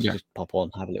Game Pass, just pop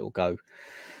on, have a little go.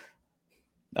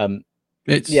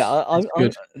 It's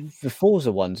good. The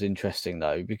Forza one's interesting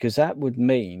though, because that would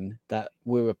mean that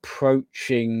we're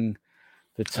approaching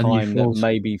the time that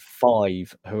maybe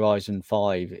Horizon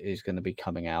 5 is going to be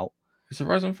coming out. Is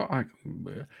Horizon 5?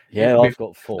 Yeah, I've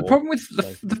got 4. The problem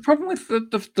with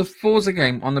the Forza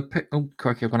game on the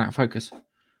crikey, I've gone out of focus.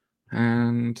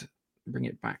 And bring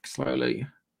it back slowly.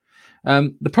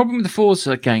 The problem with the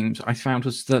Forza games I found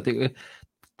was that they were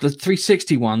the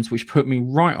 360 ones, which put me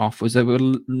right off, was they were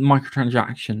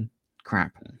microtransaction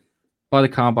crap. Buy the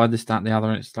car, buy this, that, the other,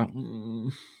 and it's like,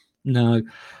 no.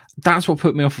 That's what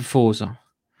put me off of Forza.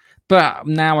 But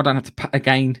now I don't have to pay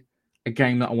again a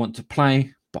game that I want to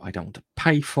play, but I don't want to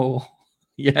pay for.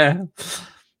 Yeah, because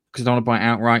I don't want to buy it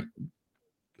outright.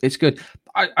 It's good.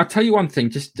 I'll tell you one thing,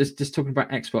 just talking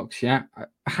about Xbox, yeah.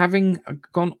 I've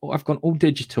gone all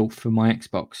digital for my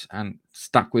Xbox and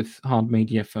stuck with hard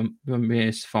media for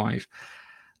PS5.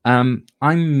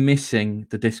 I'm missing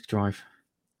the disc drive.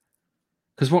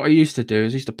 Because what I used to do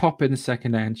is I used to pop in the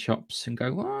second-hand shops and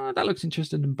go, "Oh, that looks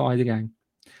interesting," and buy the game.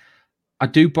 I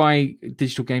do buy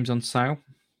digital games on sale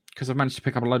because I've managed to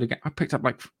pick up a load of games. I picked up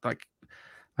like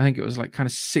I think it was like kind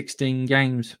of 16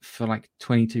 games for like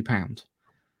 £22.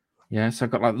 Yeah, so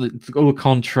I've got like all the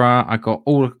Contra, I got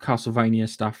all the Castlevania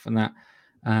stuff and that,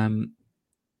 and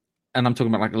I'm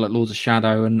talking about like Lords of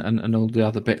Shadow and all the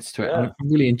other bits to it. Yeah. I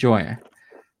really enjoy it,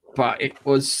 but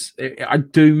I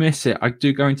do miss it. I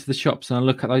do go into the shops and I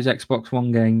look at those Xbox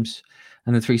One games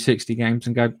and the 360 games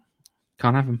and go,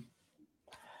 can't have them.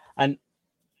 And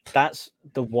that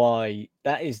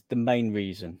is the main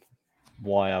reason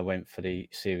why I went for the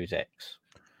Series X.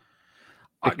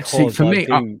 Because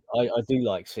I do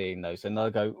like seeing those, and I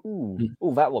go, ooh,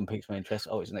 that one piques my interest.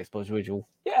 Oh, it's an Xbox original.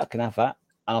 Yeah, I can have that.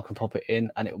 and I can pop it in,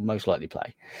 and it will most likely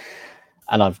play.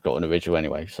 And I've got an original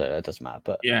anyway, so it doesn't matter.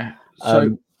 But yeah,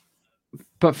 so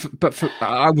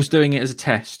I was doing it as a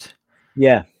test.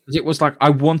 Yeah, it was like I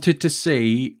wanted to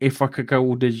see if I could go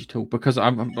all digital because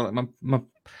my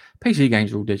PC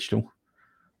games are all digital.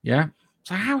 Yeah.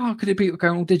 So how hard could it be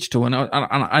going all digital? And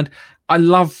I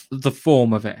love the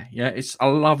form of it. Yeah, it's a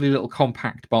lovely little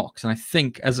compact box, and I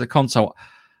think as a console,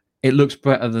 it looks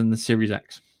better than the Series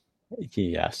X.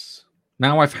 Yes.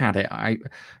 Now I've had it,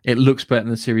 it looks better than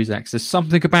the Series X. There's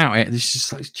something about it. It's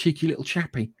just like this cheeky little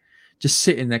chappy, just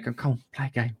sitting there going, "Come on, play a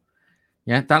game."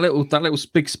 Yeah, that little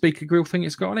big speaker grill thing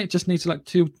it's got on it just needs like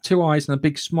two eyes and a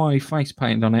big smiley face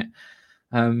painted on it.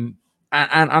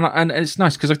 And it's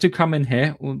nice because I do come in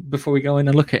here before we go in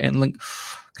and look at it and think, can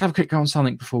I have a quick go on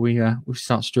something before we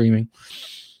start streaming.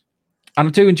 And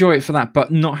I do enjoy it for that,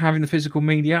 but not having the physical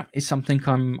media is something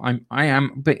I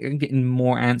am a bit getting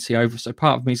more antsy over. So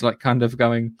part of me is like kind of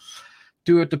going,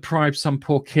 do I deprive some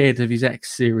poor kid of his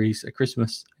X series at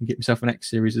Christmas and get myself an X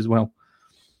series as well?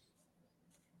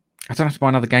 I don't have to buy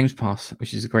another Games Pass,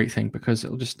 which is a great thing because I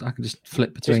can just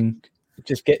flip between.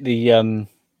 Just get the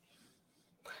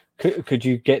Could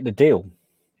you get the deal?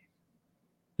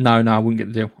 No, I wouldn't get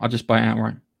the deal. I'll just buy it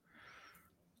outright.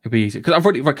 It'll be easy because I've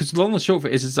already because the long and short of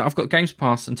it is that I've got Games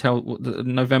Pass until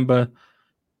November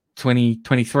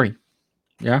 2023.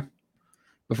 Yeah,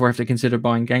 before I have to consider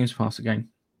buying Games Pass again.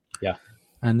 Yeah,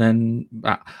 and then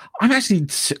I'm actually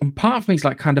part of me is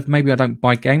like kind of maybe I don't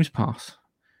buy Games Pass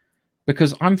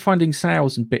because I'm finding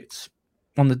sales and bits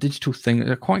on the digital thing that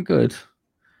are quite good.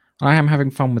 I am having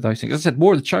fun with those things. As I said,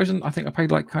 War of the Chosen, I think I paid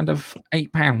like kind of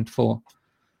 £8 for.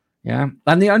 Yeah.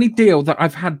 And the only deal that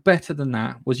I've had better than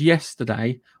that was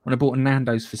yesterday when I bought a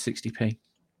Nando's for 60p.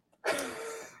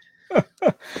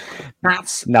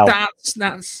 That's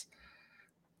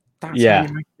yeah, how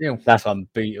you make a deal. That's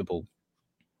unbeatable.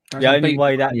 The only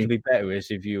way that could be better is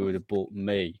if you would have bought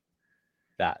me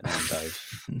that Nando's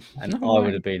and I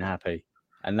would have been happy.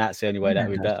 And that's the only way that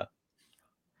would be better.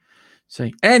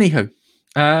 See, anywho,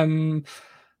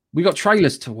 we got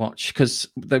trailers to watch because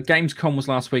the Gamescom was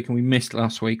last week and we missed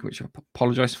last week, which I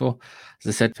apologize for. As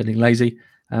I said, feeling lazy.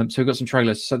 So we've got some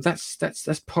trailers. So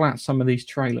let's pull out some of these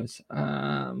trailers.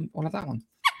 What of that one?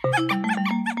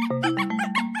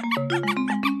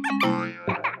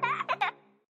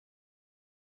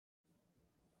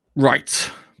 Right,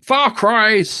 Far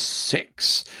Cry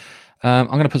 6. I'm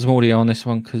going to put some audio on this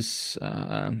one because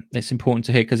it's important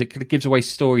to hear because it gives away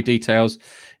story details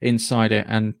inside it.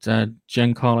 And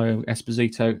Giancarlo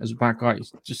Esposito as a bad guy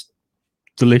is just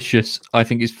delicious. I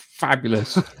think it's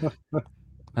fabulous.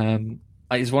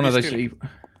 It's one of those.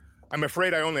 I'm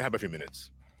afraid I only have a few minutes.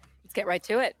 Let's get right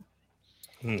to it.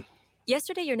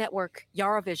 Yesterday, your network,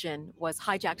 Yaravision, was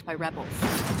hijacked by rebels.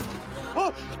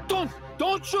 Oh,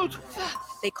 don't shoot!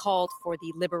 They called for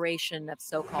the liberation of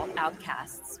so-called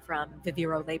outcasts from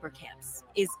Viviro labor camps.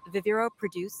 Is Viviro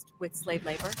produced with slave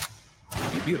labor?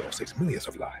 Viviro saves millions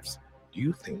of lives. Do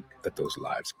you think that those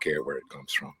lives care where it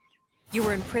comes from? You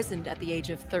were imprisoned at the age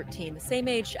of 13, the same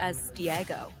age as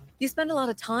Diego. You spend a lot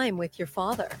of time with your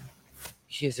father.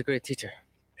 He is a great teacher.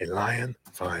 A lion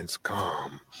finds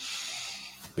calm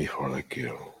before the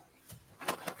kill.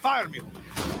 Fire me!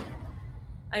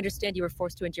 I understand you were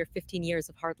forced to endure 15 years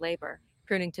of hard labor,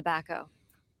 pruning tobacco.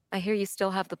 I hear you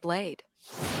still have the blade.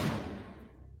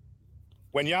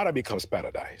 When Yara becomes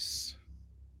paradise,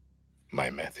 my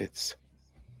methods,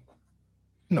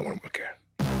 no one will care.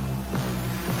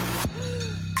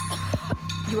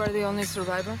 You are the only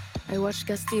survivor? I watched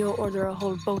Castillo order a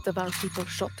whole boat of our people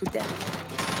shot to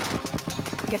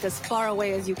death. Get as far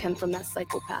away as you can from that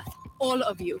psychopath. All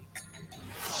of you.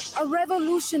 A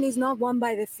revolution is not won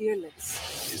by the fearless.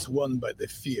 It's won by the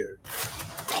feared.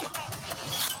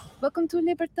 Welcome to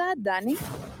Libertad, Danny.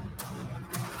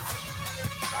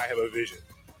 I have a vision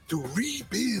to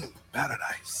rebuild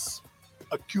paradise.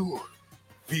 A cure.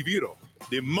 Viviro,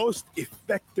 the most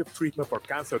effective treatment for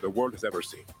cancer the world has ever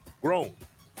seen. Grown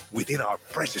within our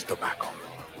precious tobacco.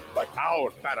 But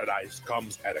our paradise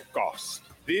comes at a cost.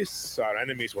 This our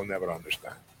enemies will never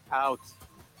understand. Out.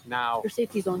 Now. Your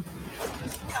safety zone.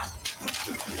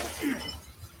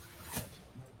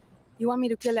 You want me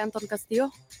to kill Anton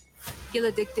Castillo? Kill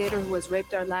a dictator who has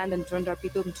raped our land and turned our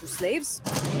people into slaves?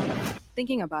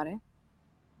 Thinking about it.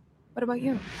 What about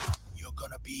you? You're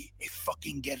gonna be a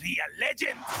fucking guerrilla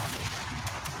legend!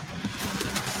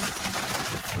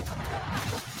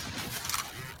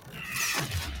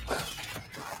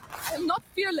 I'm not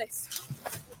fearless.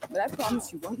 But I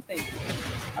promise you one thing.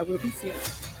 I will be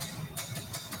fearless.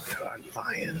 There are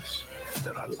lions.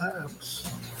 There are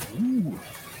lambs. Ooh,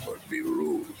 but be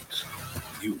rude.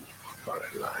 You are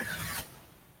a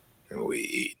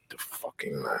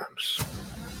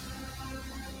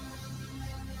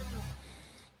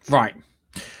Right.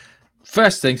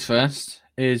 First things first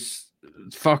is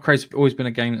Far Cry's always been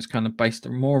a game that's kind of based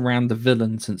more around the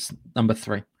villain since number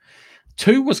 3.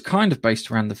 2 was kind of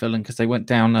based around the villain because they went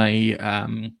down a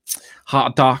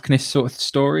Heart of Darkness sort of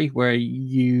story where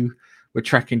you were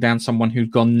tracking down someone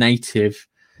who'd gone native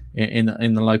in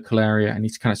the local area and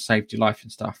he's kind of saved your life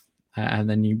and stuff. And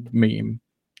then you meet him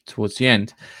towards the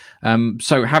end.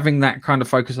 So having that kind of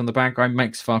focus on the bad guy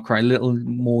makes Far Cry a little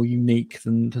more unique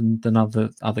than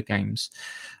other games.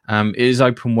 It is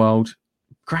open world.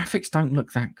 Graphics don't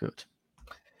look that good.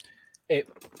 It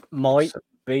might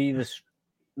be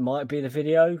the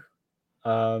video.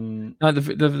 No, I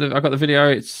got the video.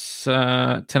 It's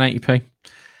 1080p.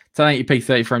 1080p,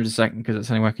 30 frames a second because that's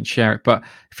the only way I can share it. But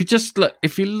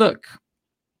if you look,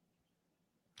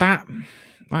 that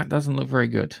doesn't look very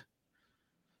good.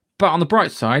 But on the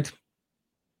bright side,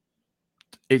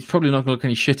 it's probably not going to look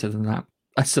any shitter than that.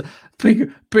 That's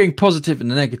being positive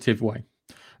in a negative way.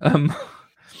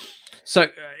 So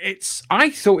I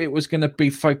thought it was going to be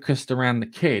focused around the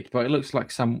kid, but it looks like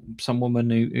some woman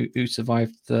who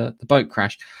survived the boat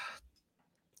crash.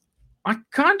 I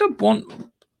kind of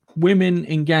want women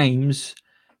in games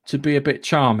to be a bit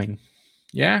charming,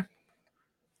 yeah.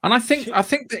 And I think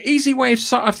the easy way of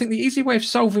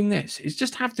solving this is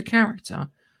just have the character.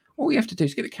 All you have to do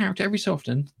is get the character every so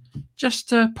often,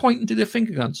 just point and do their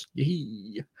finger guns.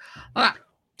 Like that.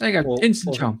 There you go,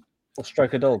 instant charm. Or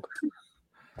stroke a dog.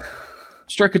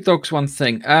 Stroke a dog's one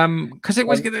thing, because it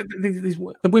was get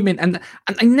the women, and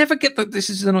I never get that. This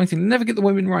is the annoying thing. They never get the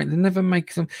women right. They never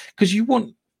make them, because you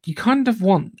kind of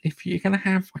want, if you're going to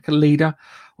have like a leader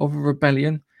of a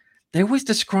rebellion, they always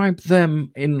describe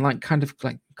them in like kind of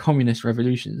like communist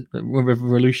revolutions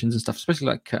and stuff, especially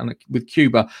like with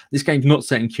Cuba. This game's not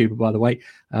set in Cuba, by the way.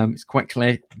 It's quite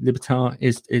clear Libertar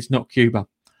is not Cuba.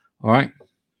 All right,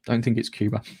 don't think it's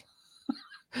Cuba.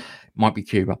 Might be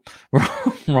Cuba.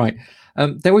 Right.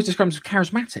 They always describe them as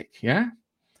charismatic, yeah?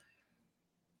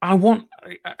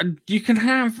 You can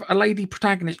have a lady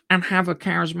protagonist and have a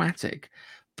charismatic,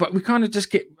 but we kind of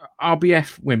just get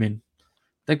RBF women.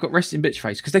 They've got resting bitch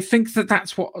face because they think that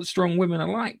that's what strong women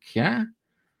are like, yeah?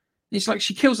 It's like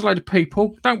she kills a load of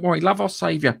people. Don't worry, love, I'll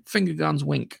save you. Finger guns,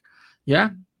 wink. Yeah?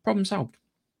 Problem solved.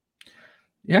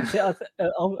 Yeah? See, I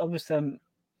was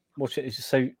watching it.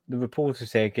 So the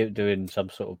reporters here doing some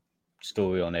sort of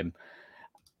story on him.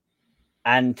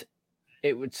 And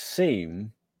it would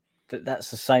seem that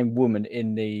that's the same woman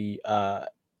in the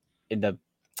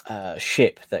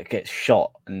ship that gets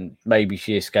shot, and maybe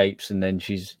she escapes, and then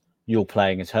you're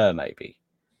playing as her, maybe.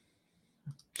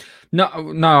 No,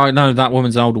 that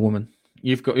woman's an older woman.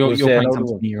 You're playing some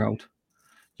 20-year-old.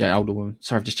 Yeah, older woman.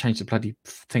 Sorry, I've just changed the bloody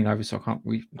thing over, so I can't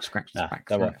scratch this back.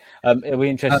 Right. It'll be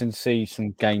interesting to see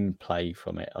some gameplay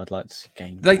from it. I'd like to see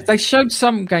gameplay. They showed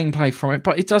some gameplay from it,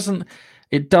 but it doesn't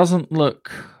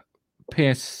look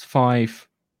PS5,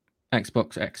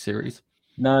 Xbox X series.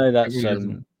 No, that's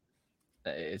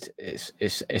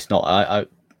it's not.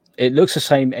 It looks the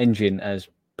same engine as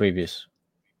previous.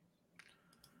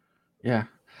 Yeah,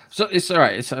 so it's all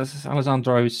right. It's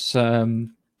Alessandro's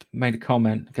made a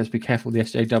comment because be careful, the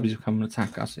SJWs will come and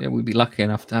attack us. Yeah, we'd be lucky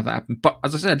enough to have that happen. But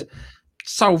as I said,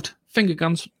 solved. Finger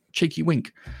guns, cheeky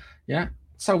wink. Yeah,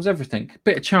 solves everything.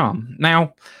 Bit of charm.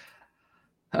 Now,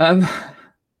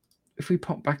 if we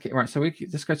pop back it right, so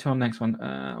let's go to our next one.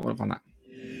 What have on that?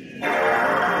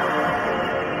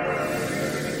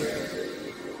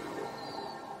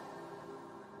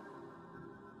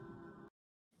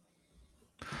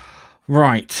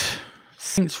 Right,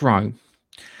 Saints Row.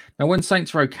 Now, when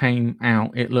Saints Row came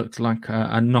out, it looked like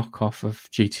a knockoff of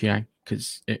GTA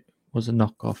because it was a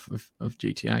knockoff of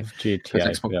GTA.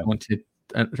 Xbox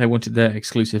they wanted their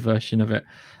exclusive version of it,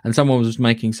 and someone was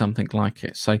making something like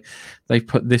it, so they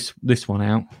put this one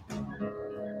out.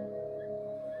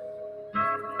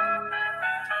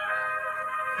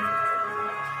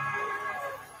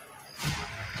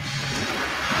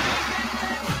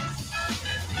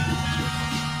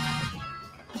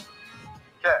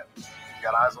 Kev, you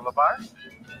got eyes on the buyer?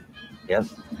 Yep.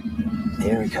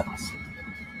 Here he comes.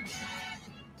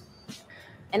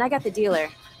 And I got the dealer.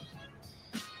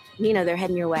 Nina, they're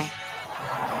heading your way.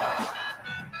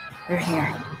 They're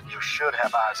here. You should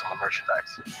have eyes on the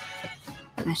merchandise.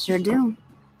 I sure do.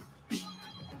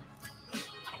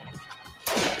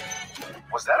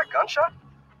 Was that a gunshot?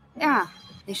 Yeah,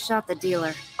 they shot the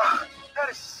dealer.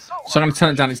 That is so I'm going to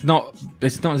turn it down. It's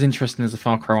not as interesting as the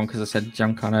Far Cry one because I said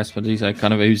Giancarlo Esposito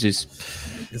kind of oozes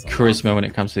charisma when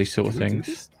it comes to these sort of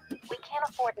things. We can't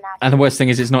afford that. And the worst thing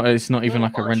is it's not even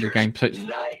like a rendered game.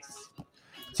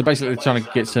 So basically, they're trying to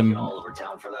get some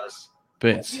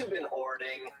bits.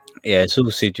 Yeah, it's all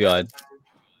CGI.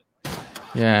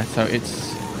 Yeah, so it's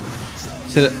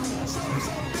so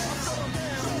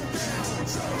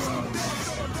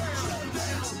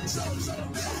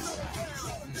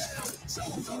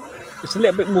It's a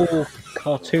little bit more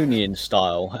cartoony in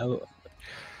style.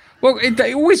 well, it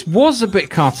always was a bit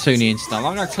cartoony and stuff.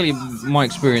 I'm going to tell you my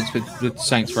experience with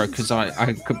Saints Row because I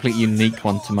a completely unique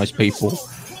one to most people.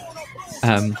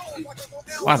 Why did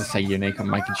I say unique? I'm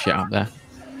making shit up there.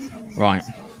 Right.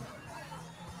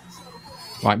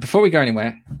 Before we go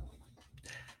anywhere,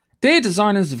 dear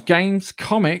designers of games,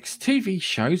 comics, TV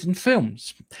shows, and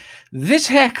films, this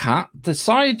haircut, the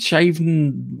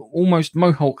side-shaven, almost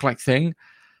mohawk-like thing,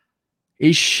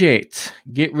 is shit.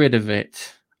 Get rid of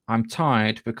it. I'm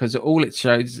tired because all it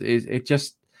shows is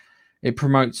it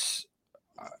promotes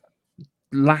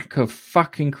lack of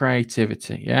fucking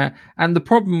creativity. Yeah, and the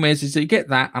problem is that you get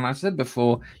that, and I said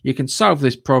before, you can solve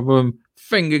this problem.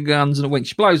 Finger guns and a wink.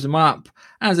 She blows them up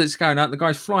as it's going up. The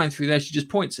guy's flying through there. She just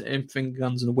points at him, finger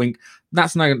guns and a wink.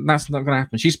 That's not going to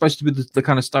happen. She's supposed to be the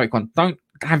kind of stoic one. Don't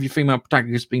have your female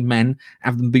protagonists be men.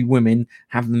 Have them be women.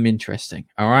 Have them interesting.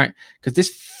 All right? Because this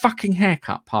fucking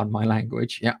haircut, pardon my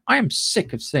language, yeah, I am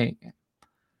sick of seeing it.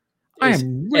 I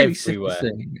am really sick of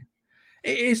seeing it.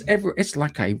 It is it's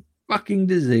like a fucking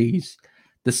disease.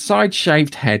 The side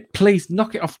shaved head. Please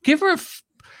knock it off. Give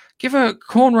her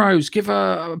cornrows, give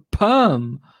her a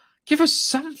perm, give her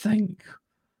something.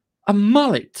 A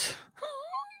mullet.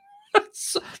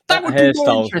 that would be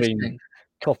more interesting. Been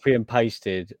copy and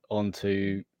pasted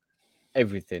onto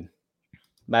everything.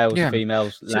 Males,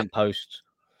 females, lampposts.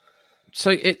 So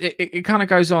it kind of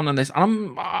goes on this.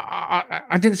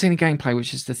 I didn't see any gameplay,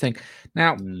 which is the thing.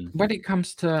 Now, when it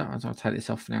comes to, I'll take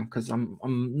this off now because I'm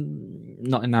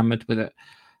not enamored with it.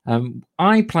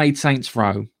 I played Saints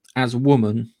Row as a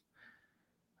woman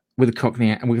with a Cockney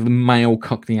and with a male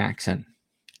Cockney accent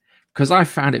because I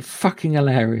found it fucking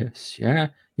hilarious. Yeah,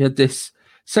 you had this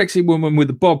sexy woman with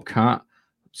a bob cut,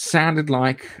 sounded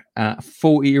like a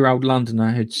 40-year-old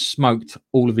Londoner who'd smoked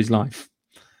all of his life.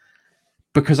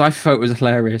 Because I thought it was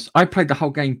hilarious. I played the whole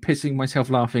game pissing myself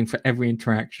laughing for every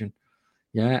interaction.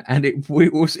 Yeah, and it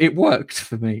worked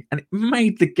for me, and it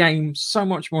made the game so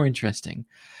much more interesting.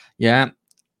 Yeah,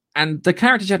 and the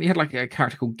characters you had like a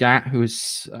character called Gat who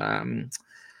was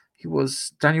he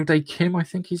was Daniel Day Kim, I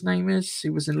think his name is. He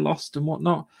was in Lost and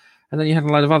whatnot. And then you had a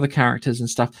load of other characters and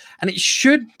stuff. And it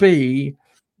should be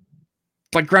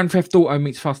like Grand Theft Auto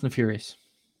meets Fast and the Furious.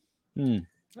 A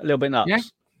little bit nuts. Yeah?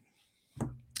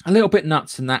 A little bit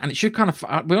nuts in that. And it should kind of,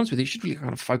 I'll be honest with you, it should really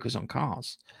kind of focus on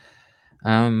cars.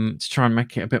 To try and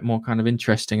make it a bit more kind of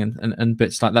interesting and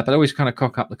bits like that. But they always kind of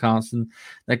cock up the cars and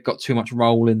they've got too much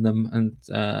roll in them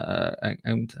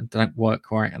and don't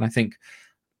work right. And I think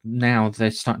now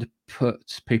they're starting to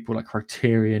put people like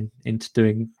Criterion into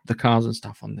doing the cars and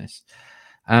stuff on this.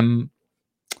 I'm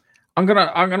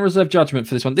gonna reserve judgment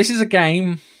for this one. This is a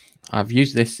game I've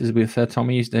used this. This will be the third time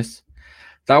I use this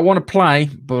that I want to play,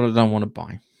 but I don't want to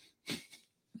buy.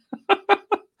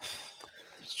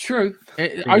 It's true.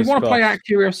 I want to play out of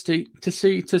curiosity to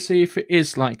see if it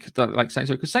is like Saints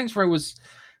Row, because Saints Row was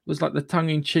like the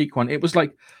tongue-in-cheek one. It was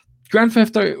like Grand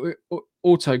Theft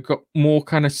Auto got more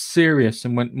kind of serious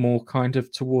and went more kind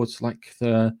of towards like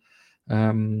the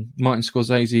Martin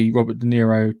Scorsese, Robert De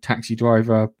Niro, Taxi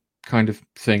Driver kind of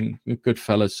thing,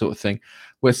 Goodfellas sort of thing,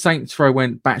 where Saints Row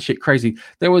went batshit crazy.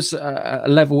 There was a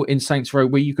level in Saints Row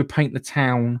where you could paint the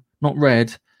town not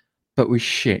red, but with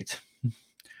shit.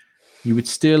 You would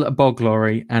steal a bog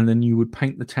lorry and then you would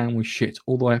paint the town with shit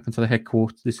all the way up into the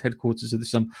headquarters of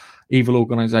some evil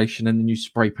organization, and then you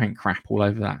spray paint crap all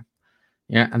over that.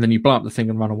 Yeah, and then you blow up the thing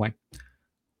and run away.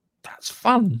 That's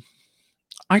fun.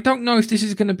 I don't know if this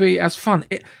is going to be as fun.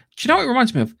 Do you know what it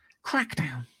reminds me of?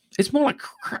 Crackdown. It's more like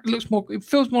it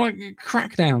feels more like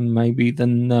Crackdown maybe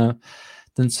than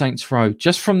Saints Row.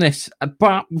 Just from this,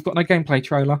 but we've got no gameplay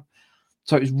trailer,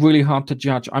 so it's really hard to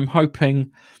judge. I'm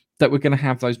hoping that we're going to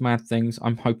have those mad things.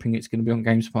 I'm hoping it's going to be on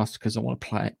Games Pass because I want to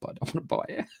play it, but I don't want to buy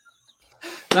it.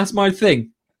 That's my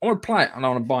thing. I want to play it and I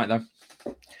want to buy it though.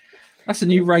 That's a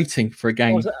new rating for a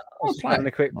game. I was having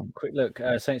a quick look.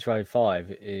 Saints Row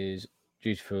 5 is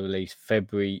due for release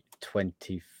February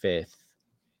 25th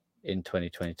in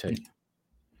 2022.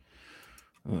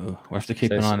 We'll have to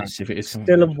keep an eye on that, see if it is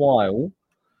still a while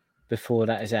before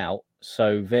that is out.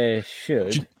 So there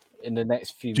should, in the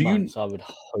next few months, I would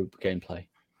hope gameplay.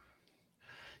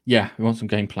 Yeah, we want some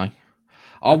gameplay.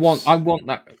 I want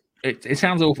that. It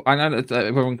sounds awful. I know that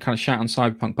everyone kind of shout on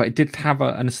Cyberpunk, but it did have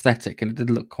an aesthetic and it did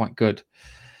look quite good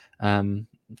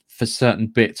for certain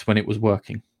bits when it was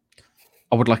working.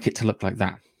 I would like it to look like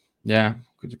that. Yeah,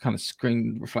 kind of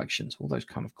screen reflections, all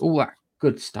that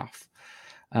good stuff.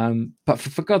 But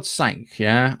for God's sake,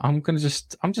 yeah, I'm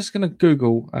just gonna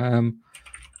Google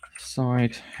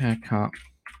side haircut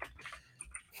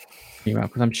email,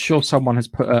 because I'm sure someone has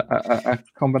put a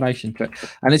combination to it.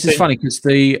 And this is funny because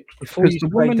before you the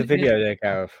played woman the video there,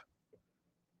 Gareth,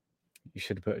 you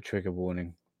should have put a trigger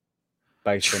warning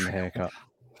based on the haircut.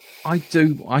 I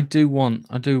do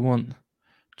want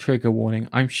trigger warning.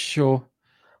 I'm sure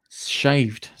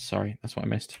shaved. Sorry, that's what I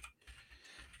missed.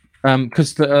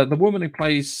 Because the woman who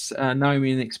plays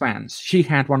Naomi in Expanse, she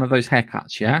had one of those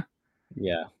haircuts, yeah,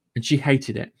 and she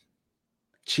hated it.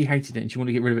 She hated it, and she wanted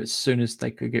to get rid of it as soon as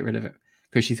they could get rid of it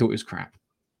because she thought it was crap.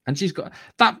 And she's got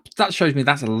that. That shows me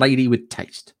that's a lady with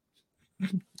taste.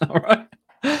 All right,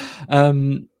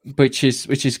 which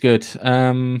is good.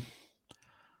 Sad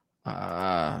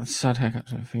haircut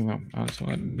for a female. I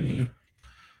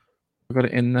got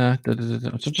it in there.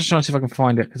 I'm just trying to see if I can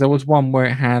find it, because there was one where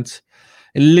it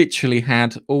literally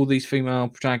had all these female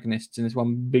protagonists in this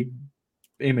one big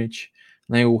image.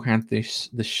 And they all had the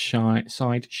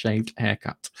side shaved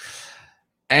haircut.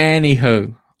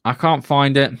 Anywho, I can't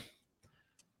find it.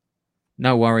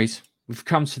 No worries. We've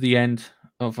come to the end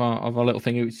of our little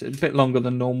thing. It was a bit longer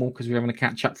than normal because we're having a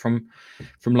catch up from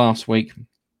last week.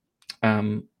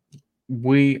 I'm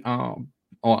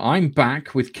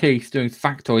back with Keith doing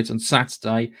factoids on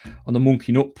Saturday on the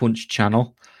Monkey Nut Punch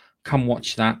channel. Come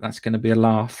watch that. That's going to be a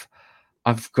laugh.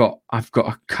 I've got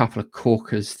a couple of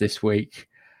corkers this week,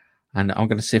 and I'm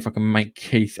going to see if I can make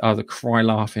Keith either cry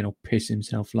laughing or piss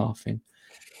himself laughing.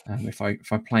 If I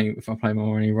play my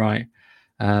money right.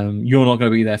 You're not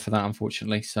going to be there for that,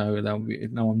 unfortunately. So there'll be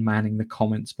no one manning the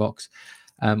comments box,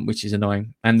 which is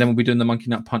annoying. And then we'll be doing the Monkey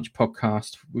Nut Punch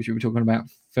podcast, which we'll be talking about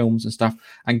films and stuff.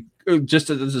 And just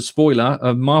as a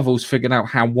spoiler, Marvel's figured out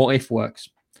how What If works.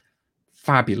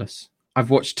 Fabulous. I've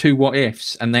watched 2 What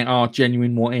Ifs, and they are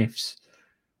genuine What Ifs.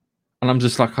 And I'm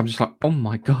just like, oh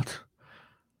my God.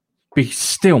 Be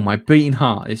still, my beating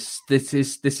heart. This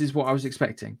is what I was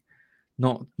expecting.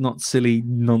 Not silly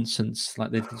nonsense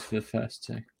like they did for the first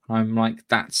 2. I'm like,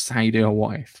 that's how you do a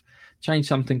What If. Change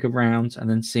something around and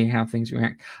then see how things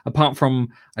react. Apart from,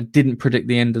 I didn't predict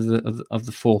the end of the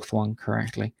 4th one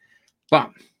correctly.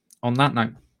 But on that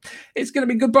note, it's going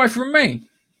to be goodbye from me.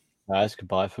 That's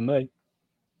goodbye from me.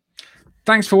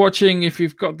 Thanks for watching. If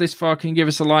you've got this far, can you give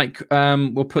us a like?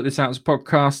 We'll put this out as a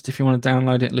podcast. If you want to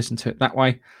download it, listen to it that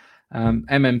way.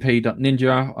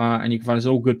 mmp.ninja, and you can find us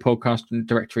all good podcasting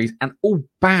directories and all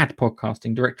bad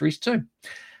podcasting directories too.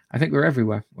 I think we're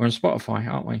everywhere. We're on Spotify,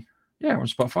 aren't we? Yeah, we're on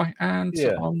Spotify, and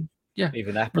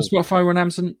even Apple. We're on Spotify, we're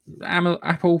on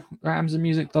Apple, Amazon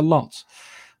Music, the lot.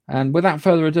 And without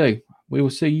further ado, we will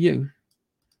see you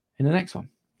in the next one.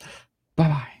 Bye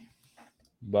bye.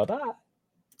 Bye bye.